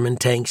first Sherman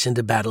tanks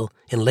into battle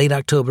in late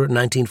October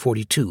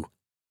 1942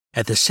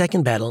 at the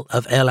Second Battle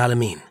of El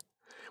Alamein,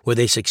 where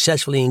they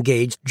successfully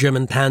engaged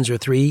German Panzer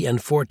III and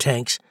IV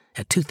tanks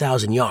at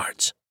 2,000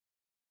 yards.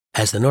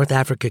 As the North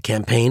Africa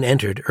campaign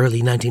entered early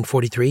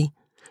 1943,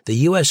 the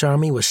U.S.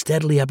 Army was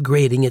steadily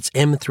upgrading its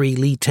M3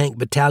 Lee tank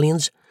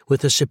battalions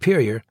with the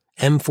superior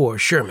M4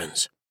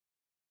 Shermans.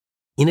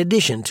 In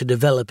addition to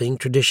developing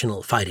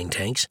traditional fighting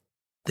tanks,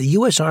 the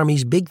U.S.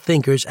 Army's big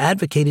thinkers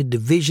advocated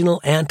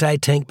divisional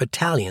anti-tank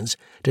battalions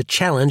to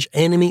challenge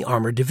enemy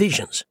armored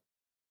divisions.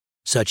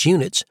 Such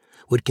units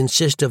would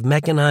consist of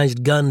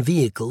mechanized gun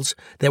vehicles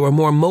that were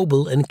more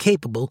mobile and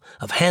capable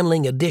of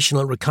handling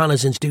additional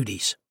reconnaissance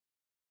duties.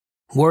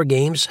 War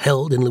games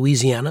held in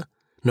Louisiana,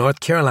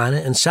 North Carolina,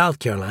 and South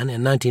Carolina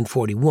in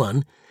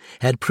 1941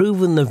 had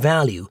proven the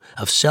value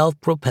of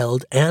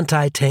self-propelled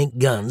anti-tank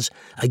guns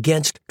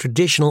against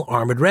traditional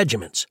armored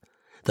regiments,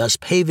 thus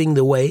paving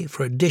the way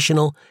for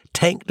additional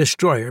tank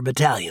destroyer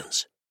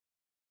battalions.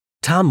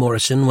 Tom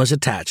Morrison was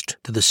attached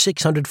to the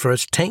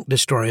 601st Tank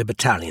Destroyer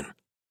Battalion,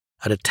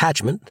 a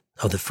detachment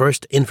of the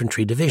 1st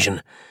Infantry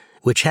Division,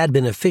 which had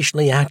been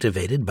officially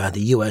activated by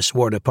the U.S.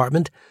 War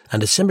Department on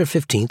December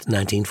 15,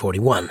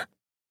 1941.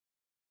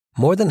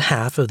 More than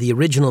half of the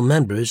original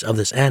members of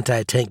this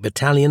anti-tank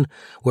battalion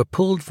were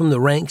pulled from the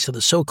ranks of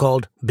the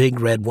so-called Big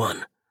Red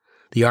One,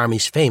 the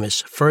Army's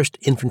famous 1st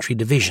Infantry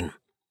Division.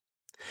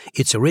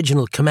 Its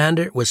original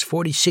commander was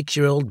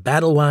 46-year-old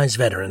battle-wise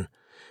veteran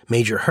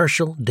Major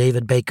Herschel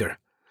David Baker,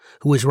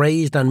 who was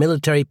raised on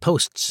military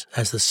posts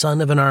as the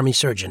son of an Army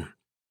surgeon.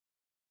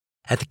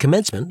 At the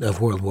commencement of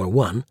World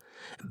War I,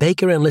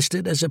 Baker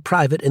enlisted as a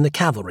private in the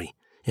cavalry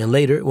and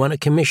later won a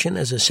commission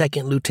as a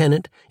second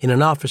lieutenant in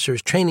an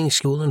officers' training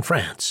school in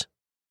France.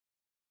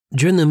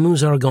 During the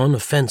Meuse-Argonne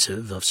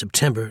offensive of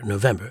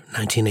September-November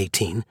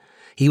 1918,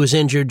 he was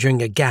injured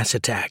during a gas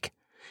attack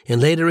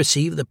and later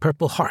received the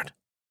Purple Heart.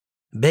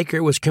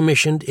 Baker was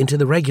commissioned into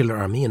the regular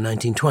army in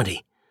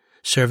 1920,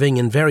 serving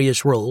in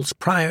various roles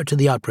prior to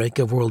the outbreak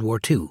of World War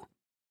II.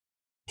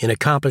 An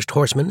accomplished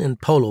horseman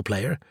and polo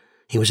player,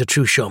 he was a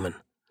true showman,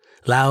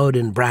 loud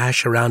and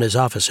brash around his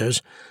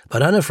officers,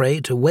 but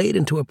unafraid to wade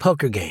into a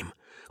poker game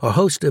or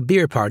host a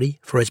beer party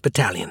for his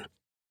battalion.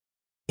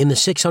 In the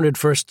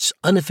 601st's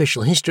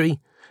unofficial history,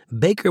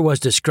 Baker was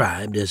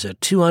described as a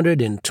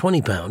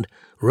 220-pound,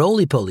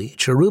 roly-poly,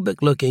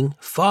 cherubic-looking,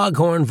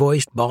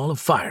 foghorn-voiced ball of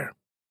fire.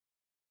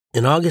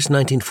 In August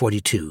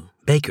 1942,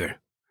 Baker,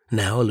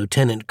 now a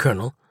lieutenant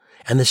colonel,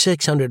 and the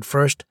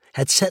 601st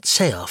had set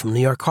sail from New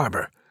York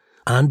Harbor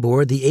on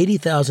board the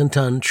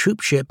 80,000-ton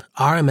troop ship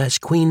RMS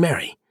Queen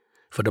Mary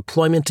for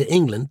deployment to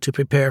England to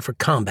prepare for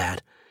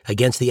combat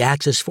against the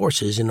Axis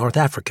forces in North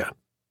Africa.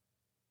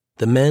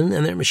 The men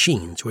and their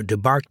machines were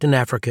debarked in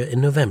Africa in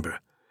November,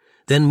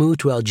 then moved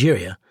to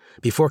Algeria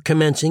before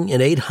commencing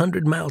an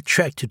 800-mile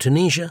trek to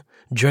Tunisia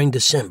during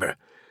December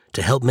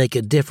to help make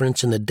a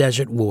difference in the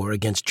desert war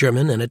against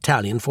German and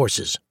Italian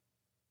forces.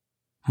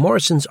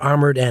 Morrison's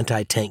armored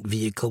anti-tank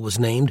vehicle was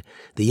named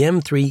the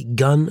M3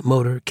 Gun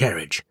Motor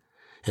Carriage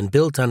and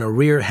built on a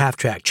rear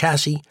half-track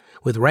chassis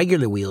with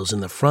regular wheels in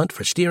the front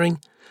for steering,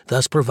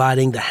 thus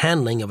providing the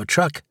handling of a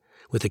truck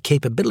with the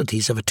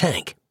capabilities of a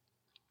tank.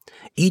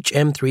 Each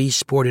M3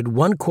 sported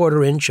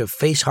 1/4 inch of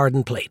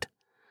face-hardened plate,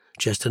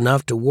 just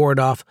enough to ward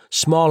off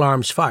small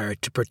arms fire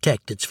to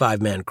protect its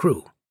 5-man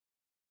crew.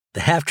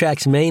 The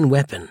half-track's main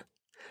weapon,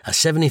 a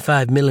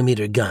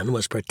 75mm gun,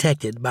 was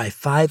protected by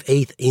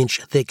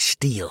 5/8-inch thick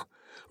steel,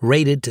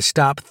 rated to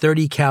stop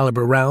 .30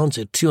 caliber rounds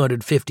at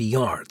 250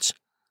 yards.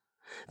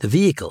 The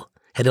vehicle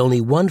had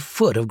only 1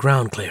 foot of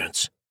ground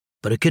clearance,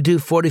 but it could do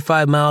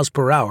 45 miles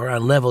per hour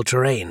on level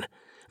terrain,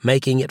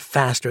 making it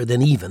faster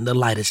than even the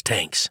lightest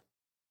tanks.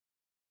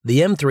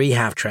 The M3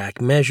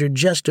 half-track measured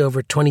just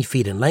over 20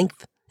 feet in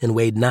length and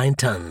weighed 9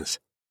 tons.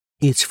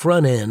 Its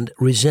front end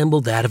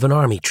resembled that of an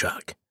army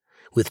truck,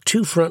 with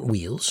 2 front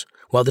wheels,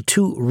 while the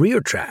 2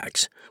 rear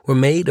tracks were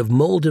made of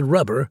molded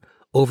rubber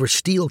over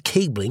steel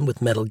cabling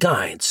with metal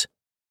guides.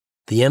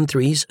 The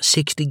M3's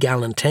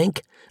 60-gallon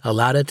tank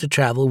allowed it to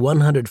travel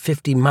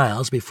 150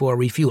 miles before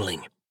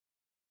refueling.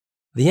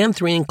 The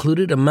M3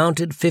 included a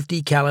mounted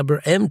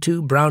 50-caliber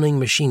M2 Browning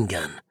machine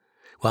gun,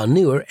 while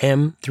newer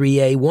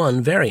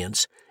M3A1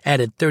 variants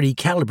added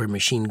 30-caliber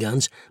machine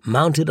guns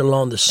mounted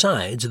along the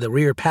sides of the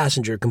rear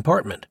passenger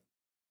compartment.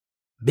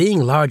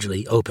 Being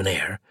largely open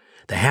air,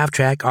 the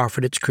half-track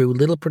offered its crew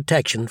little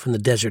protection from the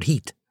desert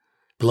heat,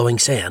 blowing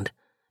sand,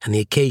 and the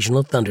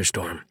occasional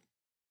thunderstorm.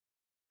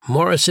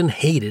 Morrison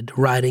hated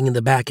riding in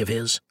the back of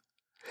his.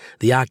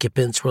 The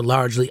occupants were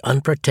largely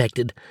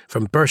unprotected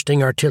from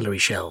bursting artillery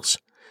shells,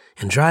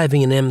 and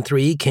driving an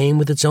M3 came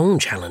with its own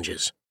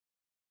challenges.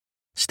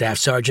 Staff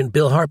Sergeant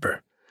Bill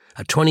Harper,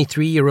 a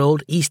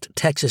 23-year-old East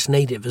Texas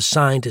native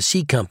assigned to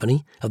C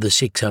Company of the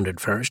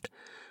 601st,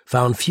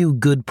 found few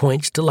good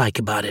points to like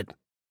about it.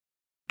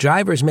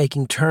 Drivers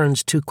making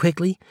turns too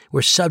quickly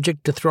were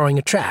subject to throwing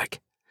a track,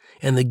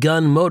 and the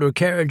gun motor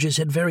carriages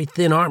had very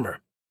thin armor.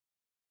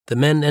 The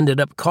men ended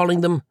up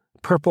calling them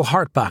Purple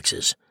Heart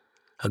boxes,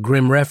 a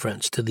grim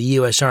reference to the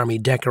U.S. Army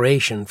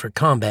decoration for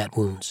combat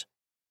wounds.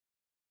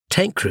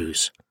 Tank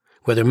crews,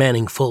 whether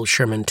manning full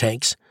Sherman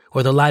tanks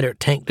or the lighter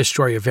tank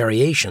destroyer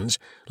variations,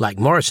 like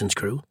Morrison's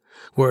crew,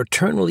 were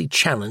eternally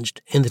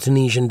challenged in the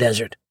Tunisian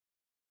desert.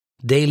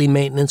 Daily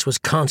maintenance was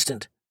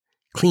constant,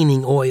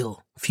 cleaning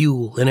oil,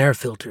 fuel, and air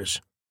filters,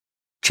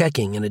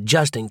 checking and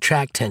adjusting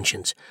track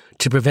tensions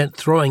to prevent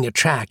throwing a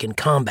track in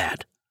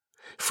combat,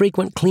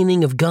 frequent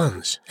cleaning of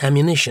guns,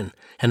 ammunition,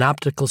 and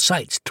optical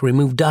sights to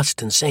remove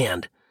dust and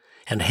sand,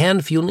 and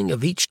hand fueling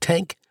of each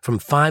tank from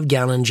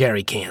 5-gallon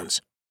jerry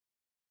cans.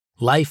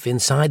 Life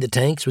inside the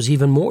tanks was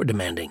even more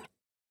demanding.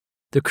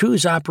 The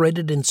crews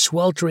operated in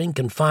sweltering,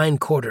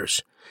 confined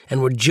quarters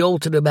and were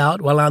jolted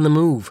about while on the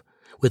move,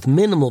 with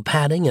minimal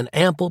padding and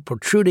ample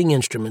protruding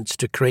instruments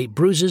to create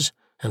bruises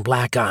and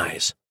black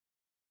eyes.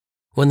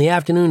 When the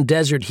afternoon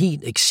desert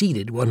heat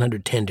exceeded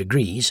 110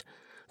 degrees,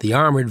 the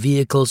armored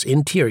vehicle's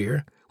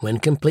interior, when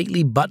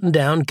completely buttoned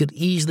down, could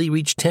easily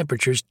reach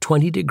temperatures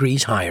 20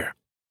 degrees higher.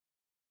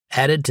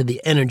 Added to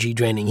the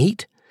energy-draining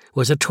heat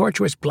was a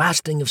torturous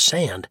blasting of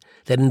sand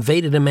that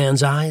invaded a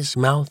man's eyes,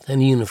 mouth,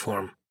 and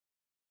uniform.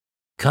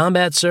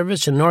 Combat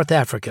service in North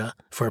Africa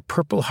for a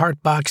Purple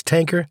Heart box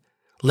tanker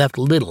left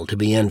little to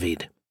be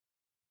envied.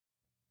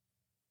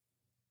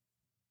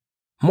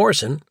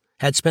 Morrison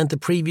had spent the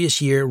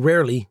previous year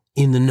rarely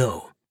in the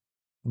know.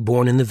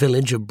 Born in the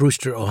village of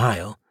Brewster,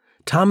 Ohio,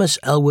 Thomas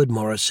Elwood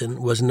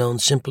Morrison was known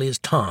simply as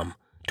Tom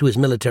to his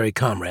military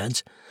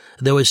comrades,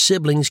 though his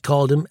siblings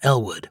called him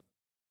Elwood.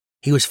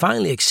 He was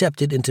finally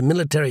accepted into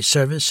military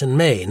service in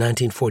May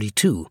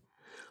 1942,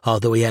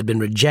 although he had been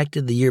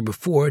rejected the year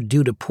before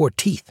due to poor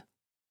teeth.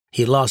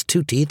 He had lost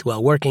 2 teeth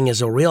while working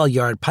as a rail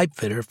yard pipe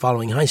fitter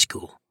following high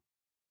school.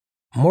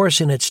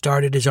 Morrison had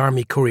started his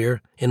Army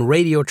career in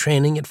radio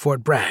training at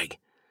Fort Bragg,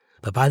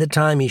 but by the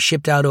time he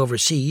shipped out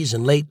overseas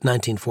in late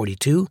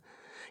 1942,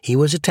 he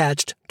was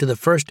attached to the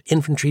 1st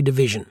Infantry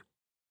Division.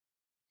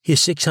 His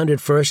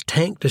 601st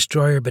Tank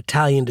Destroyer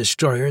Battalion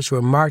destroyers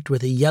were marked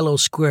with a yellow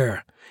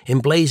square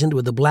emblazoned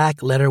with the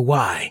black letter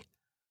Y.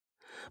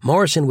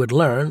 Morrison would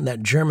learn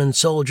that German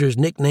soldiers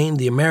nicknamed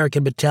the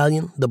American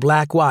battalion the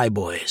Black Y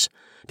Boys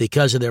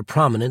because of their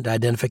prominent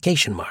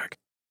identification mark.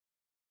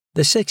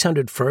 The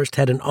 601st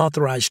had an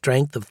authorized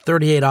strength of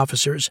 38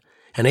 officers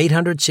and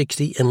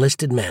 860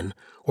 enlisted men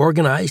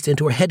organized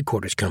into a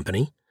headquarters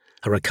company,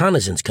 a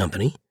reconnaissance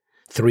company,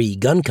 3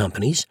 gun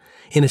companies,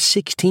 and a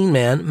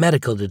 16-man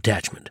medical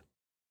detachment.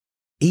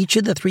 Each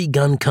of the 3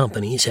 gun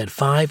companies had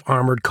 5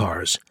 armored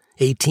cars,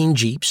 18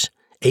 Jeeps,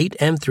 8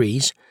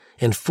 M3s,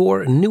 and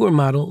 4 newer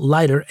model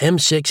lighter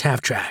M6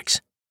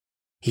 half-tracks.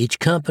 Each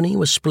company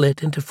was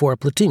split into 4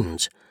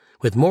 platoons,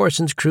 with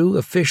Morrison's crew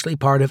officially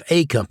part of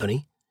A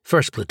Company,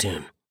 1st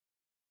Platoon.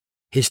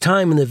 His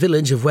time in the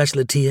village of West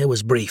Latiya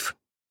was brief.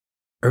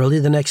 Early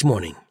the next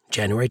morning,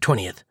 January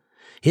 20th,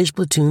 his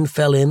platoon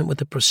fell in with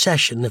a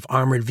procession of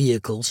armored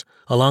vehicles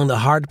along the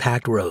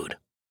hard-packed road.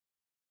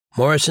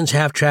 Morrison's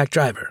half-track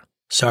driver,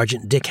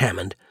 Sergeant Dick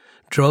Hammond,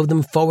 drove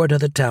them forward to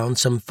the town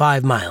some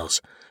 5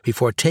 miles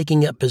before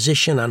taking up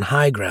position on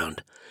high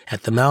ground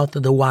at the mouth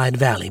of the wide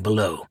valley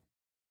below.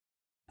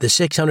 The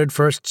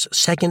 601st's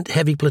 2nd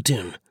Heavy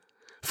Platoon,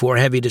 4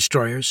 heavy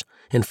destroyers,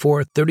 and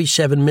 4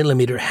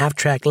 37mm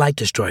half-track light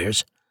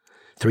destroyers,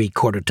 3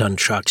 quarter-ton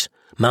trucks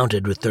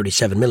mounted with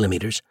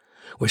 37mm,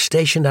 were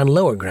stationed on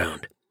lower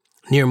ground,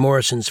 near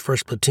Morrison's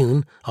 1st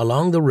Platoon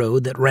along the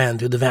road that ran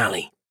through the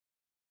valley.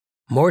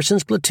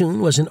 Morrison's platoon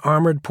was an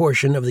armored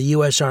portion of the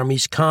U.S.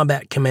 Army's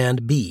Combat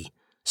Command B,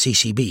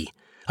 CCB,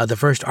 of the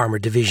 1st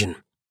Armored Division.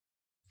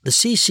 The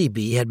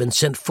CCB had been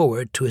sent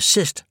forward to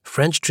assist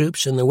French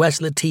troops in the West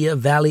Latiya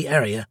Valley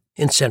area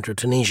in central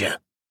Tunisia.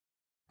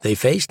 They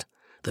faced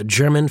the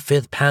German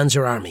 5th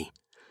Panzer Army,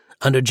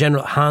 under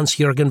General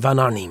Hans-Jürgen von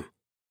Arnim,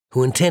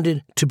 who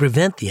intended to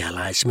prevent the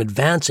Allies from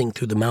advancing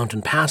through the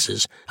mountain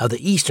passes of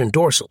the eastern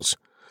dorsals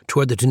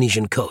toward the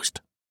Tunisian coast.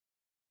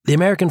 The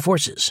American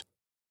forces,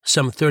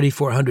 some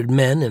 3,400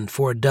 men and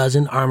 4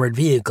 dozen armored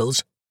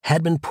vehicles,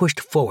 had been pushed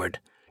forward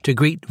to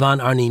greet von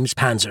Arnim's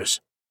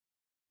panzers.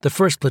 The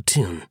 1st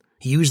Platoon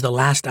used the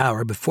last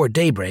hour before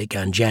daybreak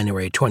on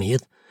January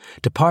 20th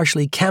to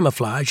partially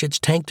camouflage its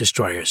tank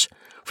destroyers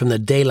from the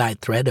daylight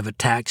threat of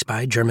attacks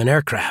by German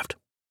aircraft.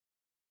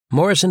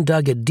 Morrison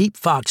dug a deep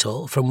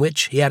foxhole from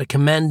which he had a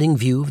commanding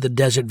view of the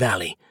desert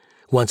valley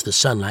once the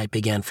sunlight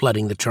began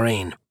flooding the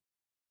terrain.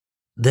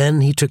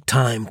 Then he took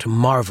time to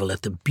marvel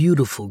at the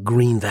beautiful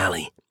green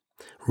valley,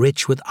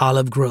 rich with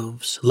olive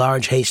groves,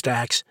 large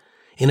haystacks,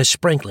 and a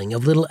sprinkling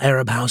of little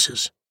Arab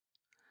houses.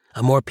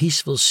 A more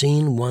peaceful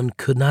scene one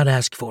could not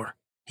ask for,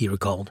 he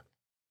recalled.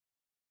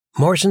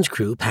 Morrison's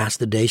crew passed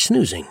the day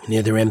snoozing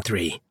near their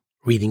M3,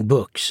 reading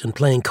books and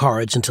playing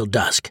cards until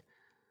dusk.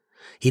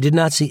 He did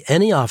not see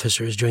any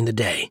officers during the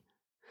day.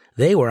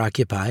 They were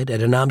occupied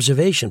at an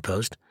observation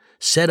post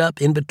set up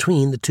in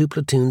between the 2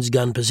 platoons'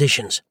 gun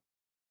positions.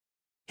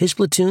 His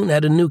platoon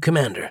had a new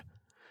commander,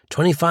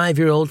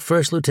 25-year-old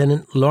First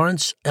Lieutenant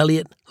Lawrence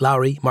Elliott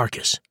Lowry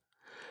Marcus,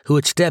 who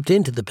had stepped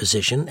into the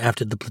position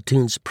after the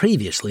platoon's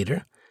previous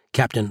leader,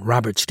 Captain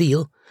Robert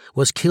Steele,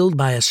 was killed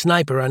by a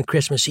sniper on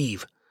Christmas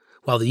Eve,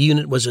 while the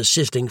unit was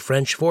assisting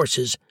French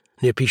forces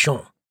near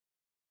Pichon.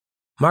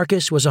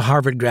 Marcus was a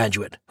Harvard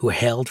graduate who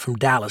hailed from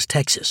Dallas,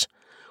 Texas,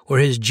 where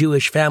his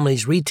Jewish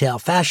family's retail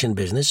fashion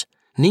business,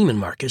 Neiman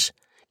Marcus,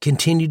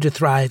 continued to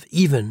thrive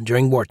even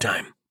during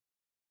wartime.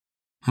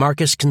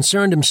 Marcus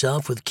concerned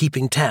himself with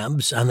keeping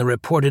tabs on the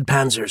reported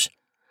panzers,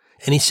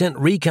 and he sent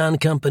recon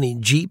company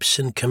jeeps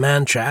and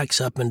command tracks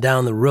up and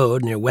down the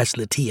road near West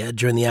Latiya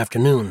during the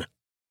afternoon.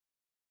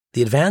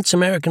 The advance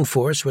American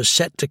force was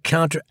set to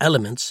counter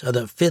elements of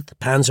the 5th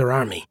Panzer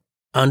Army,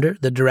 under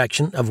the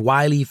direction of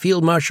wily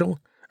Field Marshal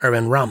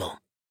Erwin Rommel,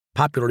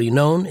 popularly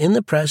known in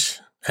the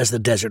press as the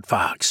Desert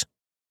Fox.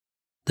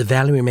 The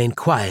valley remained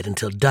quiet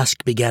until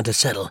dusk began to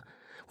settle,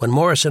 when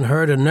Morrison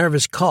heard a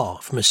nervous call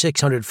from a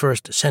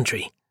 601st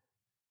Sentry.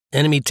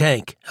 "Enemy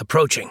tank,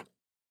 approaching."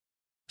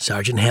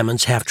 Sergeant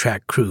Hammond's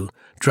half-track crew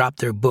dropped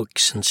their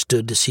books and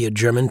stood to see a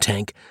German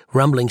tank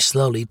rumbling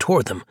slowly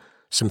toward them,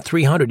 some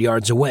 300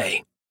 yards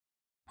away.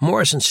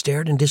 Morrison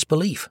stared in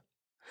disbelief.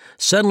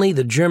 Suddenly,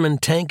 the German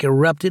tank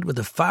erupted with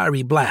a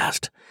fiery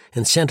blast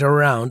and sent a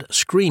round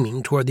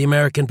screaming toward the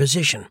American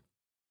position.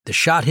 The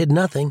shot hid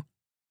nothing,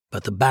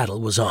 but the battle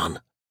was on.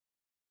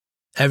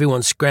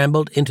 Everyone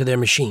scrambled into their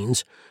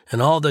machines,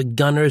 and all the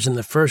gunners in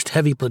the 1st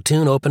Heavy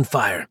Platoon opened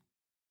fire.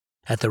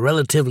 At the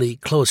relatively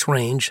close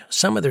range,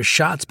 some of their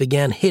shots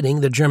began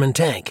hitting the German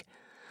tank,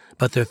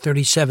 but their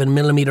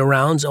 37mm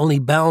rounds only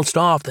bounced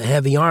off the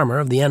heavy armor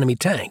of the enemy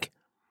tank.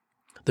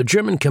 The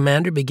German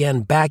commander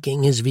began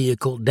backing his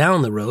vehicle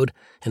down the road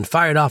and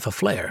fired off a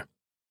flare.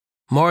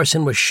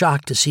 Morrison was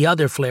shocked to see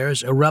other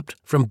flares erupt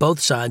from both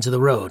sides of the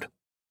road.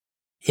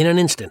 In an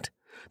instant,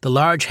 the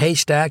large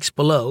haystacks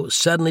below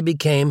suddenly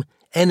became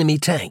enemy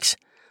tanks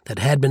that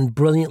had been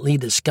brilliantly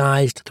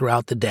disguised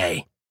throughout the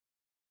day.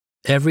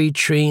 Every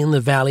tree in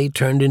the valley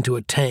turned into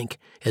a tank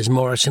as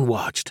Morrison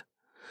watched.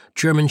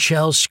 German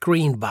shells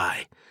screamed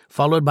by,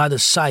 followed by the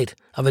sight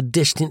of a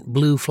distant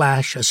blue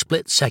flash a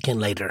split second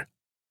later.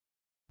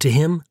 To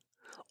him,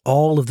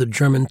 all of the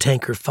German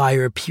tanker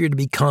fire appeared to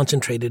be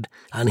concentrated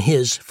on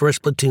his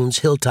 1st Platoon's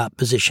hilltop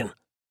position.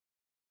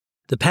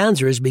 The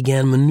Panzers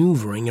began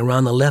maneuvering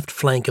around the left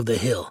flank of the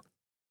hill,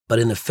 but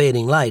in the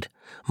fading light,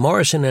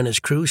 Morrison and his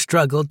crew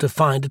struggled to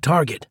find a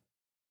target.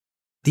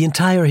 The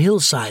entire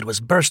hillside was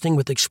bursting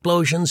with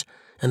explosions,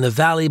 and the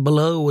valley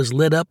below was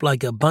lit up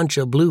like a bunch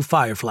of blue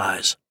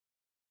fireflies.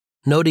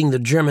 Noting the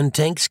German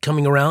tanks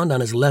coming around on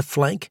his left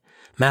flank,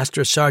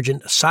 Master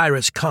Sergeant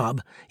Cyrus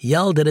Cobb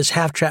yelled at his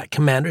half-track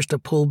commanders to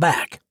pull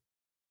back.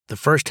 The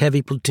 1st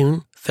Heavy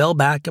Platoon fell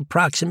back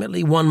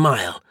approximately 1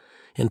 mile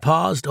and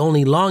paused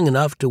only long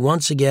enough to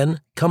once again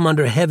come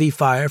under heavy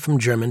fire from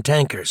German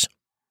tankers.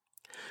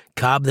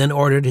 Cobb then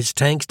ordered his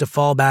tanks to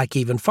fall back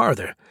even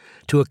farther,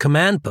 to a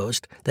command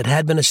post that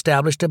had been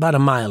established about a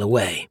mile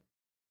away.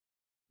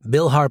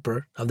 Bill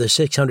Harper of the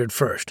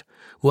 601st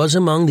was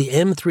among the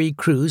M3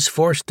 crews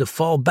forced to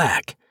fall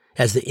back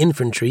as the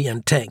infantry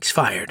and tanks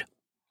fired.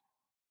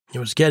 "It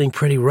was getting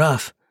pretty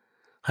rough.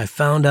 I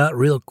found out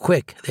real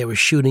quick they were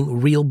shooting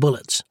real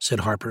bullets,"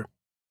 said Harper.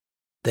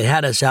 "They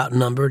had us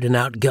outnumbered and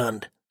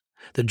outgunned.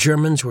 The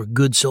Germans were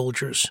good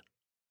soldiers.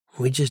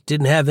 We just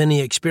didn't have any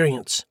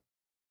experience."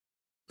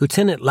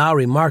 Lieutenant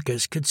Lowry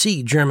Marcus could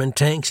see German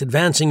tanks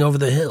advancing over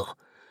the hill,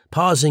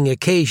 pausing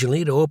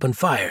occasionally to open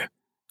fire.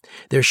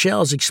 Their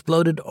shells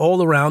exploded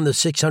all around the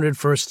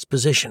 601st's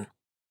position.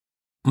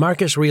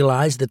 Marcus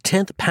realized the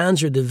 10th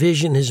Panzer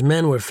Division his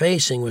men were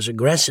facing was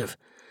aggressive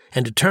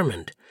and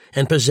determined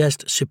and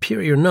possessed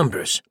superior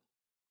numbers.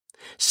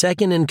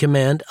 Second in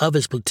command of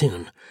his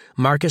platoon,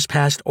 Marcus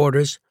passed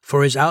orders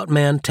for his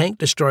outmanned tank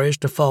destroyers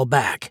to fall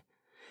back.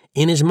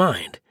 In his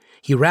mind,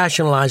 he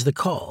rationalized the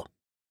call.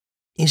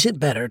 Is it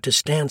better to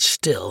stand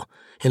still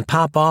and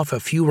pop off a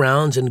few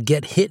rounds and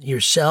get hit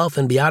yourself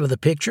and be out of the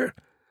picture?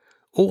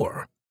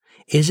 Or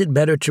is it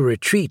better to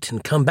retreat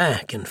and come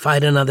back and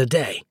fight another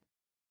day?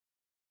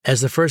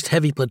 As the 1st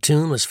Heavy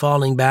Platoon was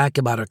falling back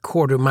about a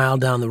quarter mile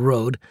down the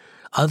road,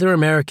 other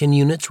American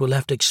units were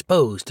left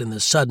exposed in the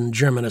sudden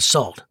German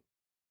assault.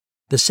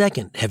 The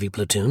 2nd Heavy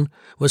Platoon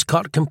was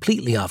caught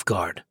completely off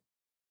guard.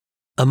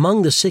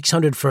 Among the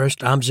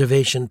 601st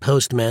Observation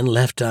Post men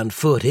left on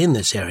foot in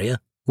this area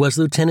was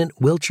Lieutenant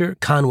Wilcher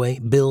Conway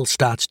Bill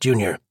Stotts,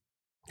 Jr.,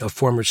 a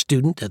former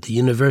student at the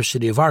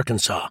University of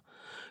Arkansas,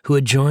 who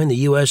had joined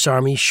the U.S.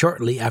 Army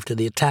shortly after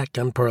the attack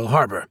on Pearl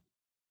Harbor.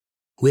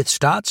 With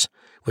Stotts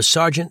was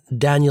Sergeant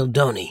Daniel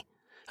Doney,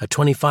 a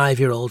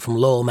 25-year-old from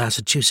Lowell,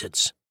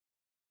 Massachusetts.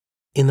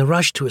 In the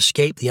rush to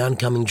escape the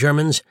oncoming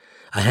Germans,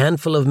 a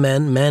handful of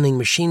men manning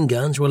machine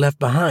guns were left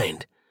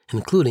behind,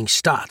 including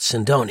Stotts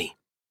and Doney.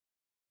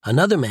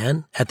 Another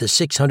man at the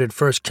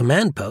 601st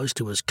Command Post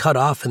who was cut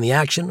off in the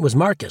action was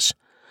Marcus,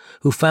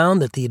 who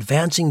found that the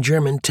advancing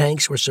German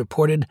tanks were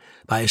supported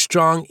by a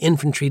strong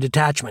infantry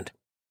detachment.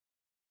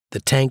 The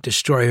tank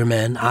destroyer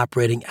men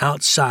operating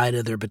outside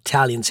of their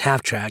battalion's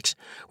half-tracks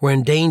were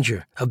in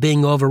danger of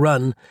being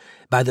overrun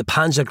by the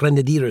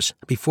Panzergrenadiers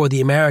before the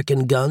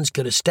American guns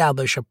could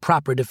establish a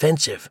proper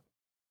defensive.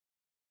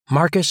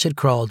 Marcus had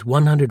crawled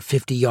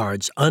 150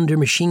 yards under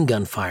machine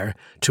gun fire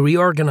to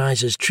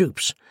reorganize his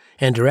troops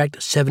and direct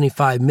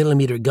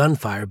 75mm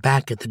gunfire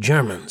back at the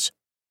Germans.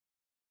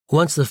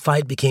 Once the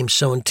fight became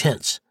so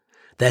intense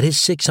that his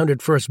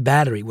 601st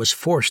Battery was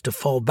forced to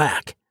fall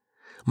back,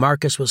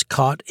 Marcus was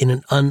caught in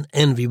an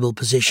unenviable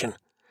position,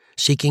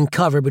 seeking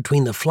cover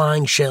between the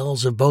flying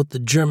shells of both the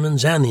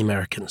Germans and the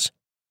Americans.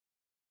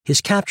 His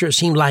capture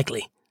seemed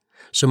likely,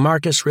 so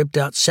Marcus ripped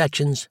out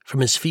sections from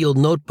his field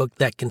notebook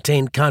that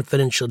contained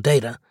confidential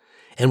data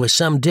and with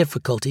some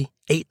difficulty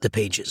ate the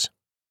pages.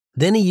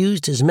 Then he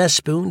used his mess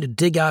spoon to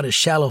dig out a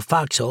shallow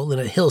foxhole in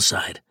a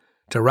hillside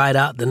to ride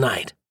out the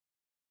night.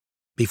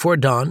 Before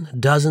dawn,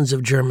 dozens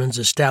of Germans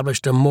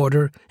established a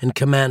mortar and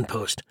command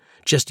post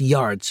just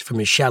yards from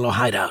his shallow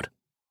hideout.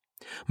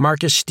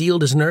 Marcus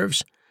steeled his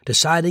nerves,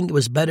 deciding it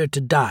was better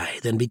to die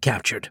than be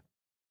captured.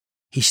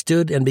 He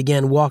stood and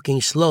began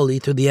walking slowly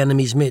through the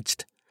enemy's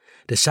midst,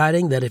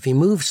 deciding that if he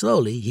moved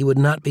slowly, he would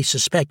not be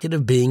suspected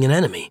of being an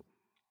enemy.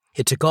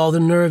 It took all the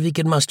nerve he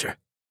could muster,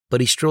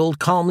 but he strolled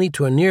calmly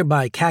to a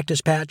nearby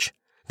cactus patch,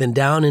 then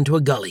down into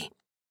a gully.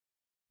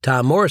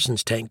 Tom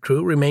Morrison's tank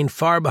crew remained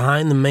far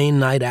behind the main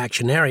night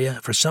action area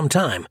for some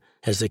time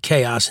as the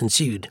chaos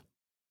ensued.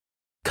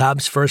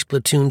 Cobb's 1st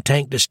Platoon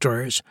tank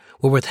destroyers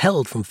were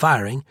withheld from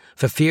firing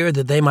for fear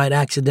that they might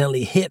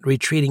accidentally hit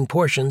retreating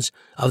portions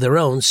of their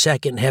own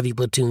 2nd Heavy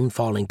Platoon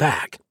falling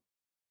back.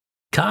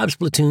 Cobb's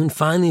platoon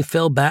finally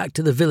fell back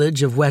to the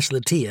village of West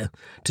Latia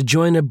to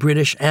join a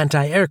British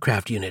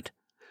anti-aircraft unit,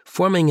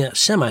 forming a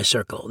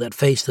semicircle that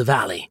faced the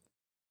valley.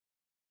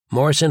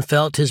 Morrison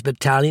felt his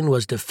battalion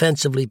was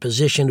defensively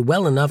positioned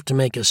well enough to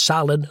make a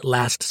solid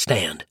last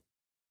stand.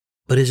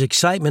 But his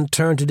excitement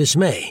turned to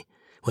dismay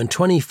when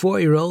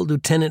 24-year-old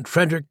Lieutenant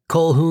Frederick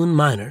Colquhoun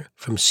Minor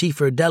from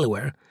Seaford,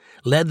 Delaware,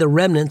 led the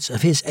remnants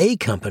of his A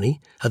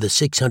Company of the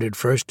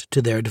 601st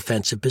to their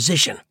defensive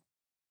position.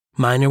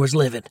 Minor was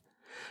livid,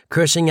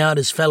 cursing out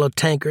his fellow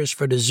tankers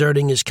for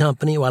deserting his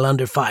company while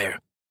under fire.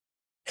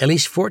 At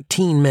least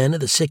 14 men of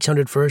the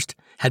 601st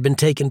had been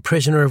taken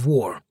prisoner of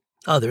war.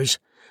 Others,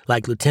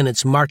 like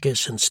Lieutenants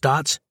Marcus and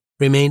Stotts,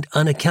 remained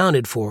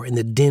unaccounted for in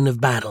the din of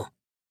battle.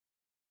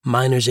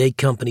 Minor's A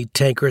Company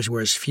tankers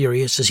were as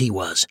furious as he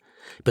was,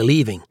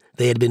 believing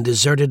they had been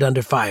deserted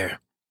under fire.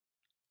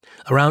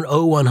 Around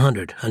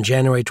 0100 on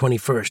January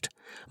 21st,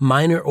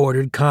 Minor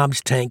ordered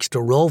Cobb's tanks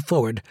to roll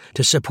forward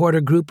to support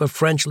a group of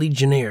French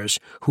legionnaires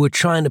who were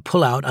trying to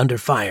pull out under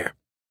fire.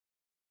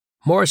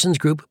 Morrison's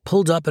group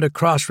pulled up at a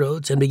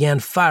crossroads and began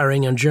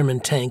firing on German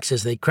tanks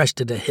as they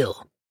crested a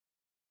hill.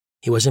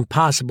 It was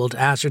impossible to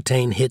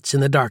ascertain hits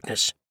in the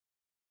darkness.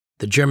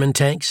 The German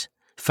tanks,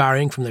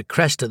 firing from the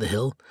crest of the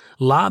hill,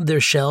 lobbed their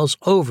shells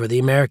over the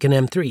American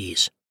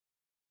M3s.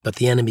 But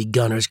the enemy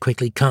gunners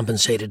quickly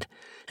compensated,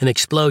 and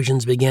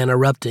explosions began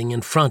erupting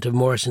in front of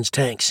Morrison's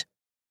tanks.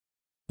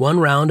 One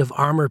round of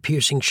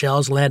armor-piercing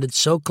shells landed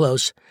so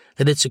close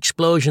that its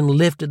explosion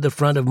lifted the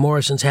front of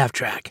Morrison's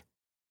half-track.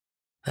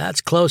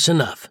 "That's close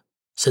enough,"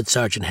 said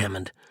Sergeant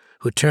Hammond,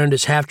 who turned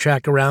his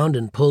half-track around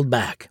and pulled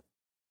back.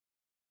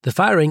 The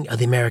firing of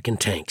the American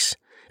tanks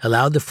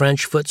allowed the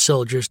French foot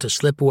soldiers to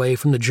slip away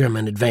from the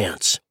German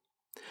advance.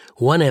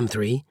 One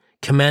M3,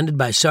 commanded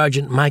by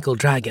Sergeant Michael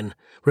Dragon,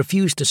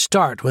 refused to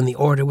start when the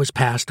order was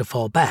passed to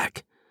fall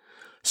back,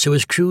 so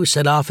his crew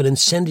set off an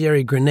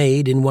incendiary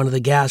grenade in one of the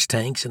gas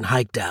tanks and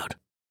hiked out.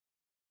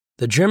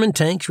 The German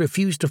tanks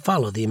refused to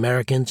follow the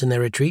Americans in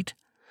their retreat,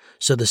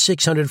 so the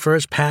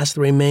 601st passed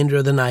the remainder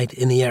of the night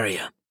in the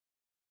area.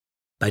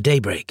 By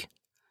daybreak,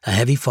 a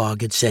heavy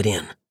fog had set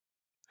in.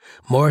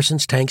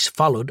 Morrison's tanks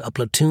followed a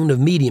platoon of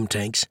medium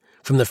tanks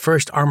from the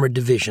 1st Armored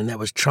Division that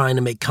was trying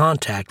to make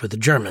contact with the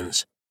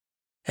Germans.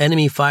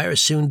 Enemy fire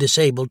soon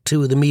disabled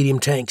 2 of the medium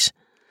tanks,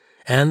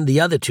 and the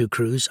other 2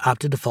 crews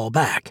opted to fall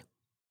back.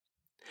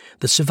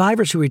 The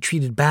survivors who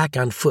retreated back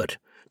on foot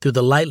through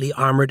the lightly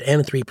armored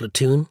M3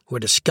 platoon were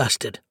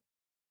disgusted.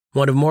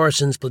 One of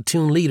Morrison's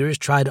platoon leaders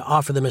tried to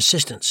offer them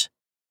assistance.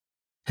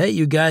 "Hey,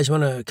 you guys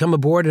want to come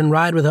aboard and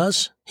ride with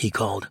us?" he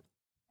called.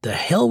 "The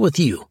hell with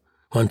you,"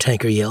 one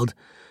tanker yelled.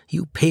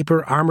 "You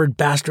paper-armored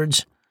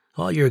bastards.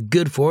 All you're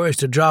good for is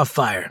to draw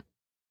fire."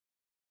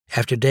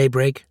 After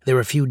daybreak, there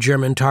were few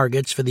German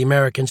targets for the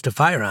Americans to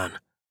fire on.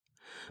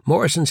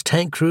 Morrison's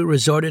tank crew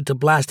resorted to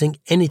blasting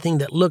anything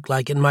that looked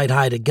like it might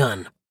hide a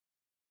gun.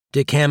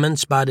 Dick Hammond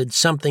spotted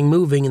something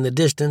moving in the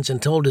distance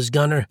and told his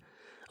gunner,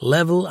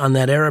 "Level on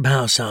that Arab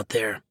house out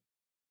there."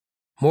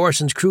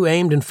 Morrison's crew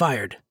aimed and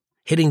fired,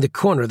 hitting the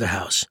corner of the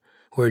house,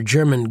 where a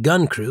German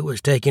gun crew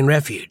was taking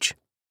refuge.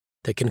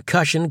 The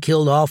concussion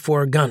killed all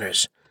 4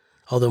 gunners,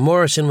 although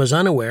Morrison was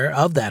unaware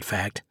of that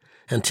fact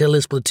until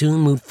his platoon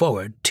moved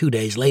forward 2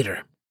 days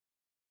later.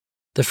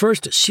 The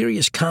first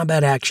serious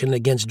combat action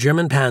against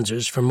German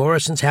panzers from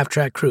Morrison's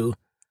half-track crew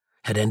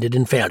had ended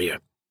in failure.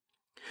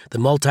 The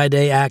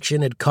multi-day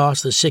action had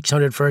cost the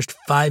 601st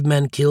 5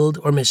 men killed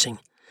or missing,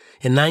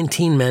 and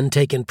 19 men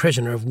taken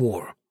prisoner of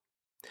war.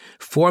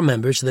 4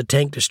 members of the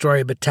tank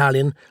destroyer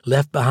battalion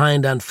left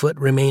behind on foot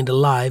remained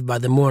alive by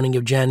the morning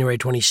of January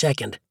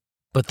 22nd,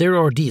 but their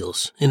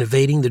ordeals in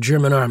evading the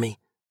German army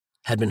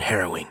had been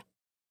harrowing.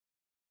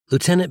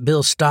 Lieutenant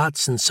Bill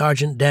Stotts and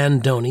Sergeant Dan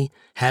Doney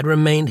had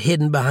remained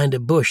hidden behind a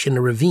bush in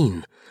a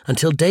ravine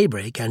until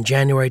daybreak on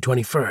January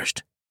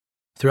 21st.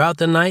 Throughout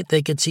the night,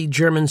 they could see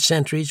German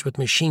sentries with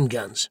machine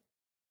guns.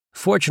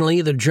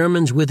 Fortunately, the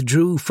Germans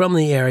withdrew from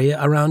the area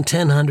around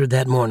 10:00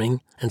 that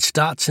morning, and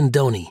Stotts and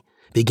Doney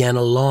began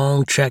a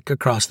long trek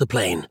across the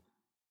plain.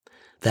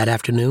 That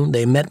afternoon,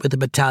 they met with a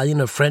battalion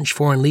of French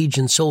Foreign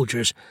Legion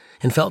soldiers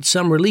and felt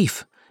some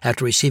relief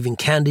after receiving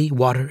candy,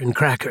 water, and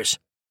crackers.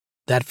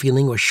 That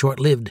feeling was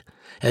short-lived,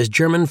 as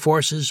German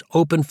forces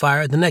opened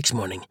fire the next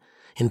morning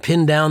and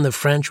pinned down the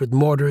French with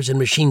mortars and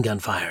machine gun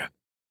fire.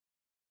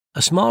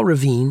 A small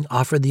ravine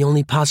offered the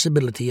only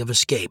possibility of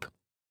escape.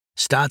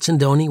 Stotz and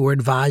Doney were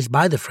advised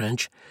by the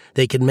French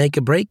they could make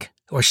a break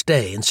or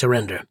stay and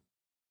surrender.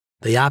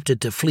 They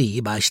opted to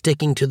flee by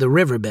sticking to the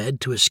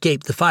riverbed to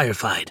escape the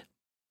firefight.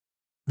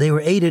 They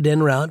were aided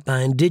en route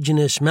by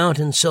indigenous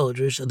mountain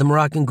soldiers of the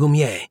Moroccan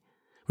Goumier,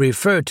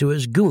 referred to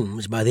as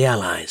Gooms by the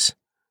Allies,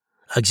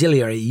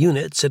 auxiliary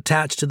units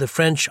attached to the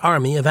French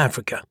Army of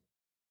Africa.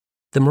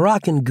 The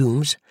Moroccan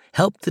Gooms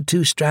helped the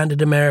two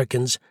stranded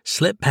Americans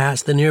slip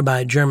past the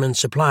nearby German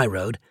supply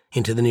road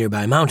into the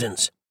nearby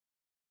mountains.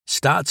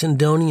 Stotz and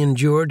Doney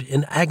endured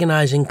an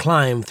agonizing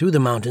climb through the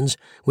mountains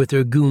with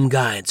their Goom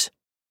guides.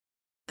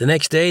 The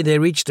next day they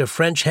reached a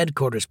French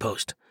headquarters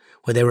post,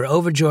 where they were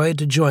overjoyed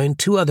to join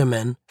two other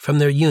men from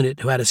their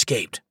unit who had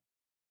escaped.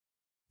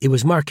 It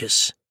was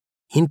Marcus,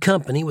 in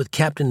company with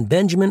Captain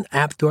Benjamin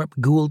Apthorpe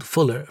Gould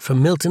Fuller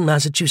from Milton,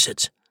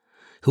 Massachusetts,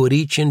 who had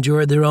each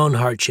endured their own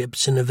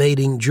hardships in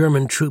evading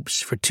German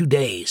troops for 2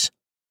 days.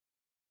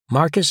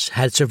 Marcus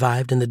had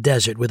survived in the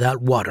desert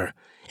without water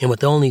and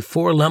with only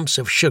 4 lumps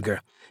of sugar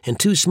and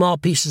 2 small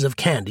pieces of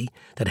candy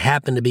that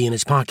happened to be in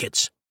his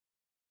pockets.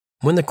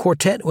 When the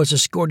quartet was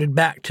escorted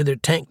back to their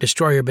tank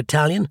destroyer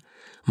battalion,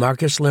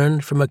 Marcus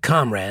learned from a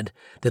comrade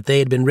that they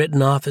had been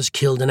written off as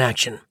killed in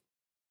action.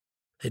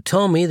 They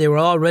told me they were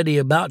already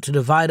about to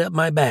divide up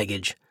my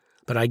baggage,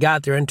 but I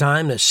got there in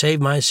time to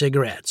save my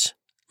cigarettes,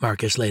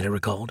 Marcus later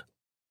recalled.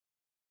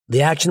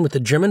 The action with the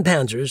German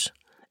panzers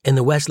in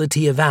the West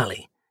Latia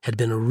Valley had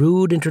been a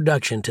rude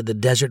introduction to the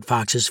Desert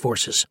Fox's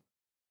forces.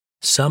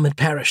 Some had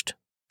perished,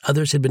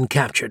 others had been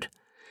captured,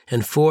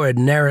 and 4 had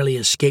narrowly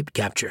escaped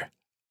capture.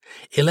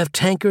 It left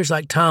tankers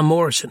like Tom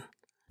Morrison,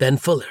 Ben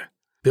Fuller,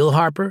 Bill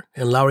Harper,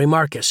 and Lowry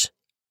Marcus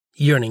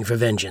yearning for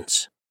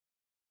vengeance.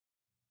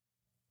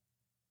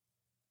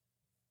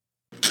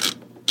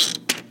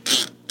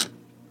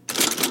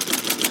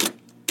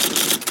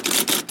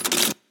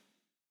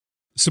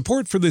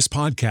 Support for this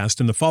podcast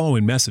and the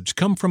following message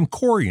come from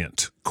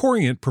Corient.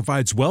 Corient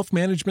provides wealth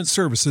management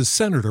services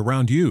centered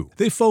around you.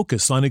 They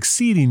focus on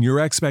exceeding your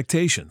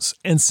expectations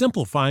and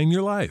simplifying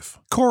your life.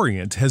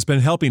 Corient has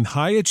been helping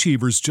high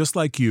achievers just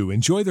like you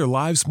enjoy their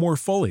lives more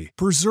fully,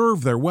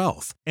 preserve their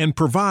wealth, and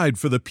provide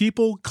for the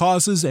people,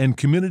 causes, and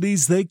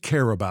communities they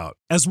care about.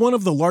 As one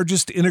of the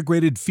largest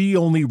integrated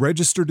fee-only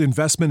registered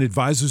investment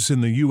advisors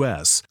in the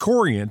U.S.,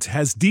 Corient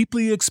has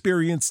deeply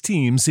experienced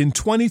teams in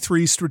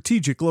 23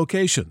 strategic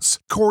locations.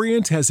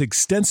 Corient has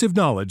extensive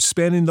knowledge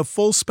spanning the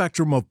full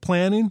spectrum of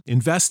planning,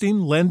 investing,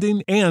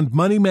 lending, and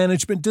money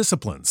management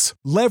disciplines.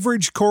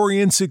 Leverage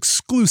Corient's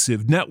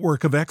exclusive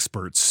network of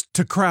experts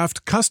to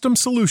craft custom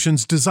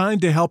solutions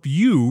designed to help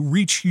you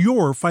reach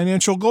your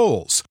financial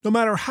goals, no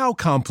matter how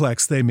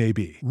complex they may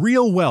be.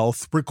 Real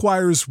wealth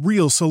requires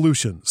real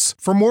solutions.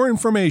 For more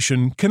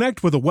information,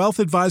 connect with a wealth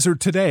advisor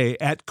today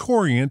at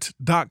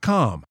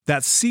Corient.com.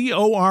 That's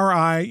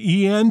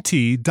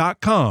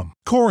Corient.com.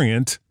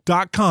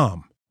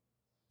 Corient.com.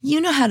 You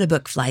know how to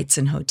book flights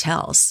and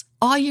hotels.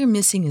 All you're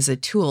missing is a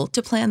tool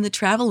to plan the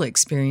travel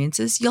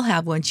experiences you'll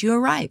have once you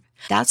arrive.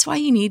 That's why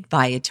you need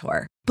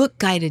Viator. Book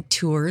guided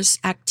tours,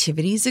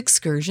 activities,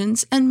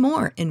 excursions, and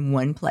more in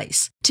one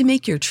place to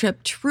make your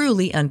trip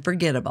truly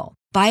unforgettable.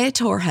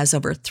 Viator has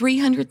over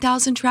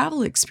 300,000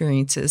 travel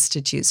experiences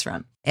to choose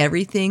from.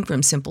 Everything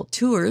from simple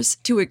tours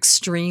to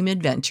extreme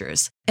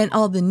adventures and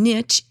all the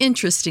niche,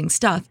 interesting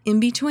stuff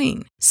in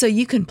between. So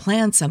you can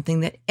plan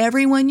something that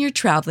everyone you're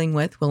traveling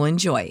with will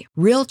enjoy.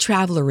 Real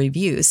traveler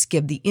reviews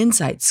give the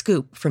inside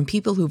scoop from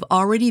people who've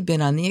already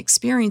been on the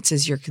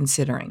experiences you're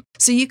considering.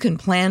 So you can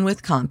plan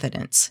with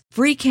confidence.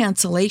 Free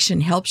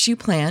cancellation helps you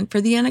plan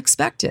for the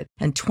unexpected.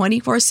 And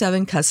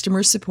 24/7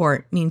 customer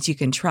support means you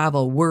can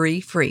travel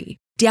worry-free.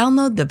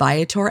 Download the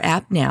Viator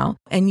app now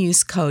and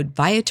use code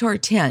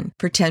Viator10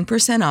 for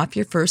 10% off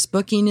your first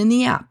booking in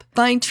the app.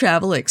 Find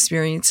travel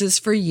experiences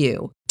for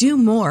you. Do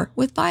more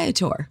with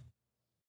Viator.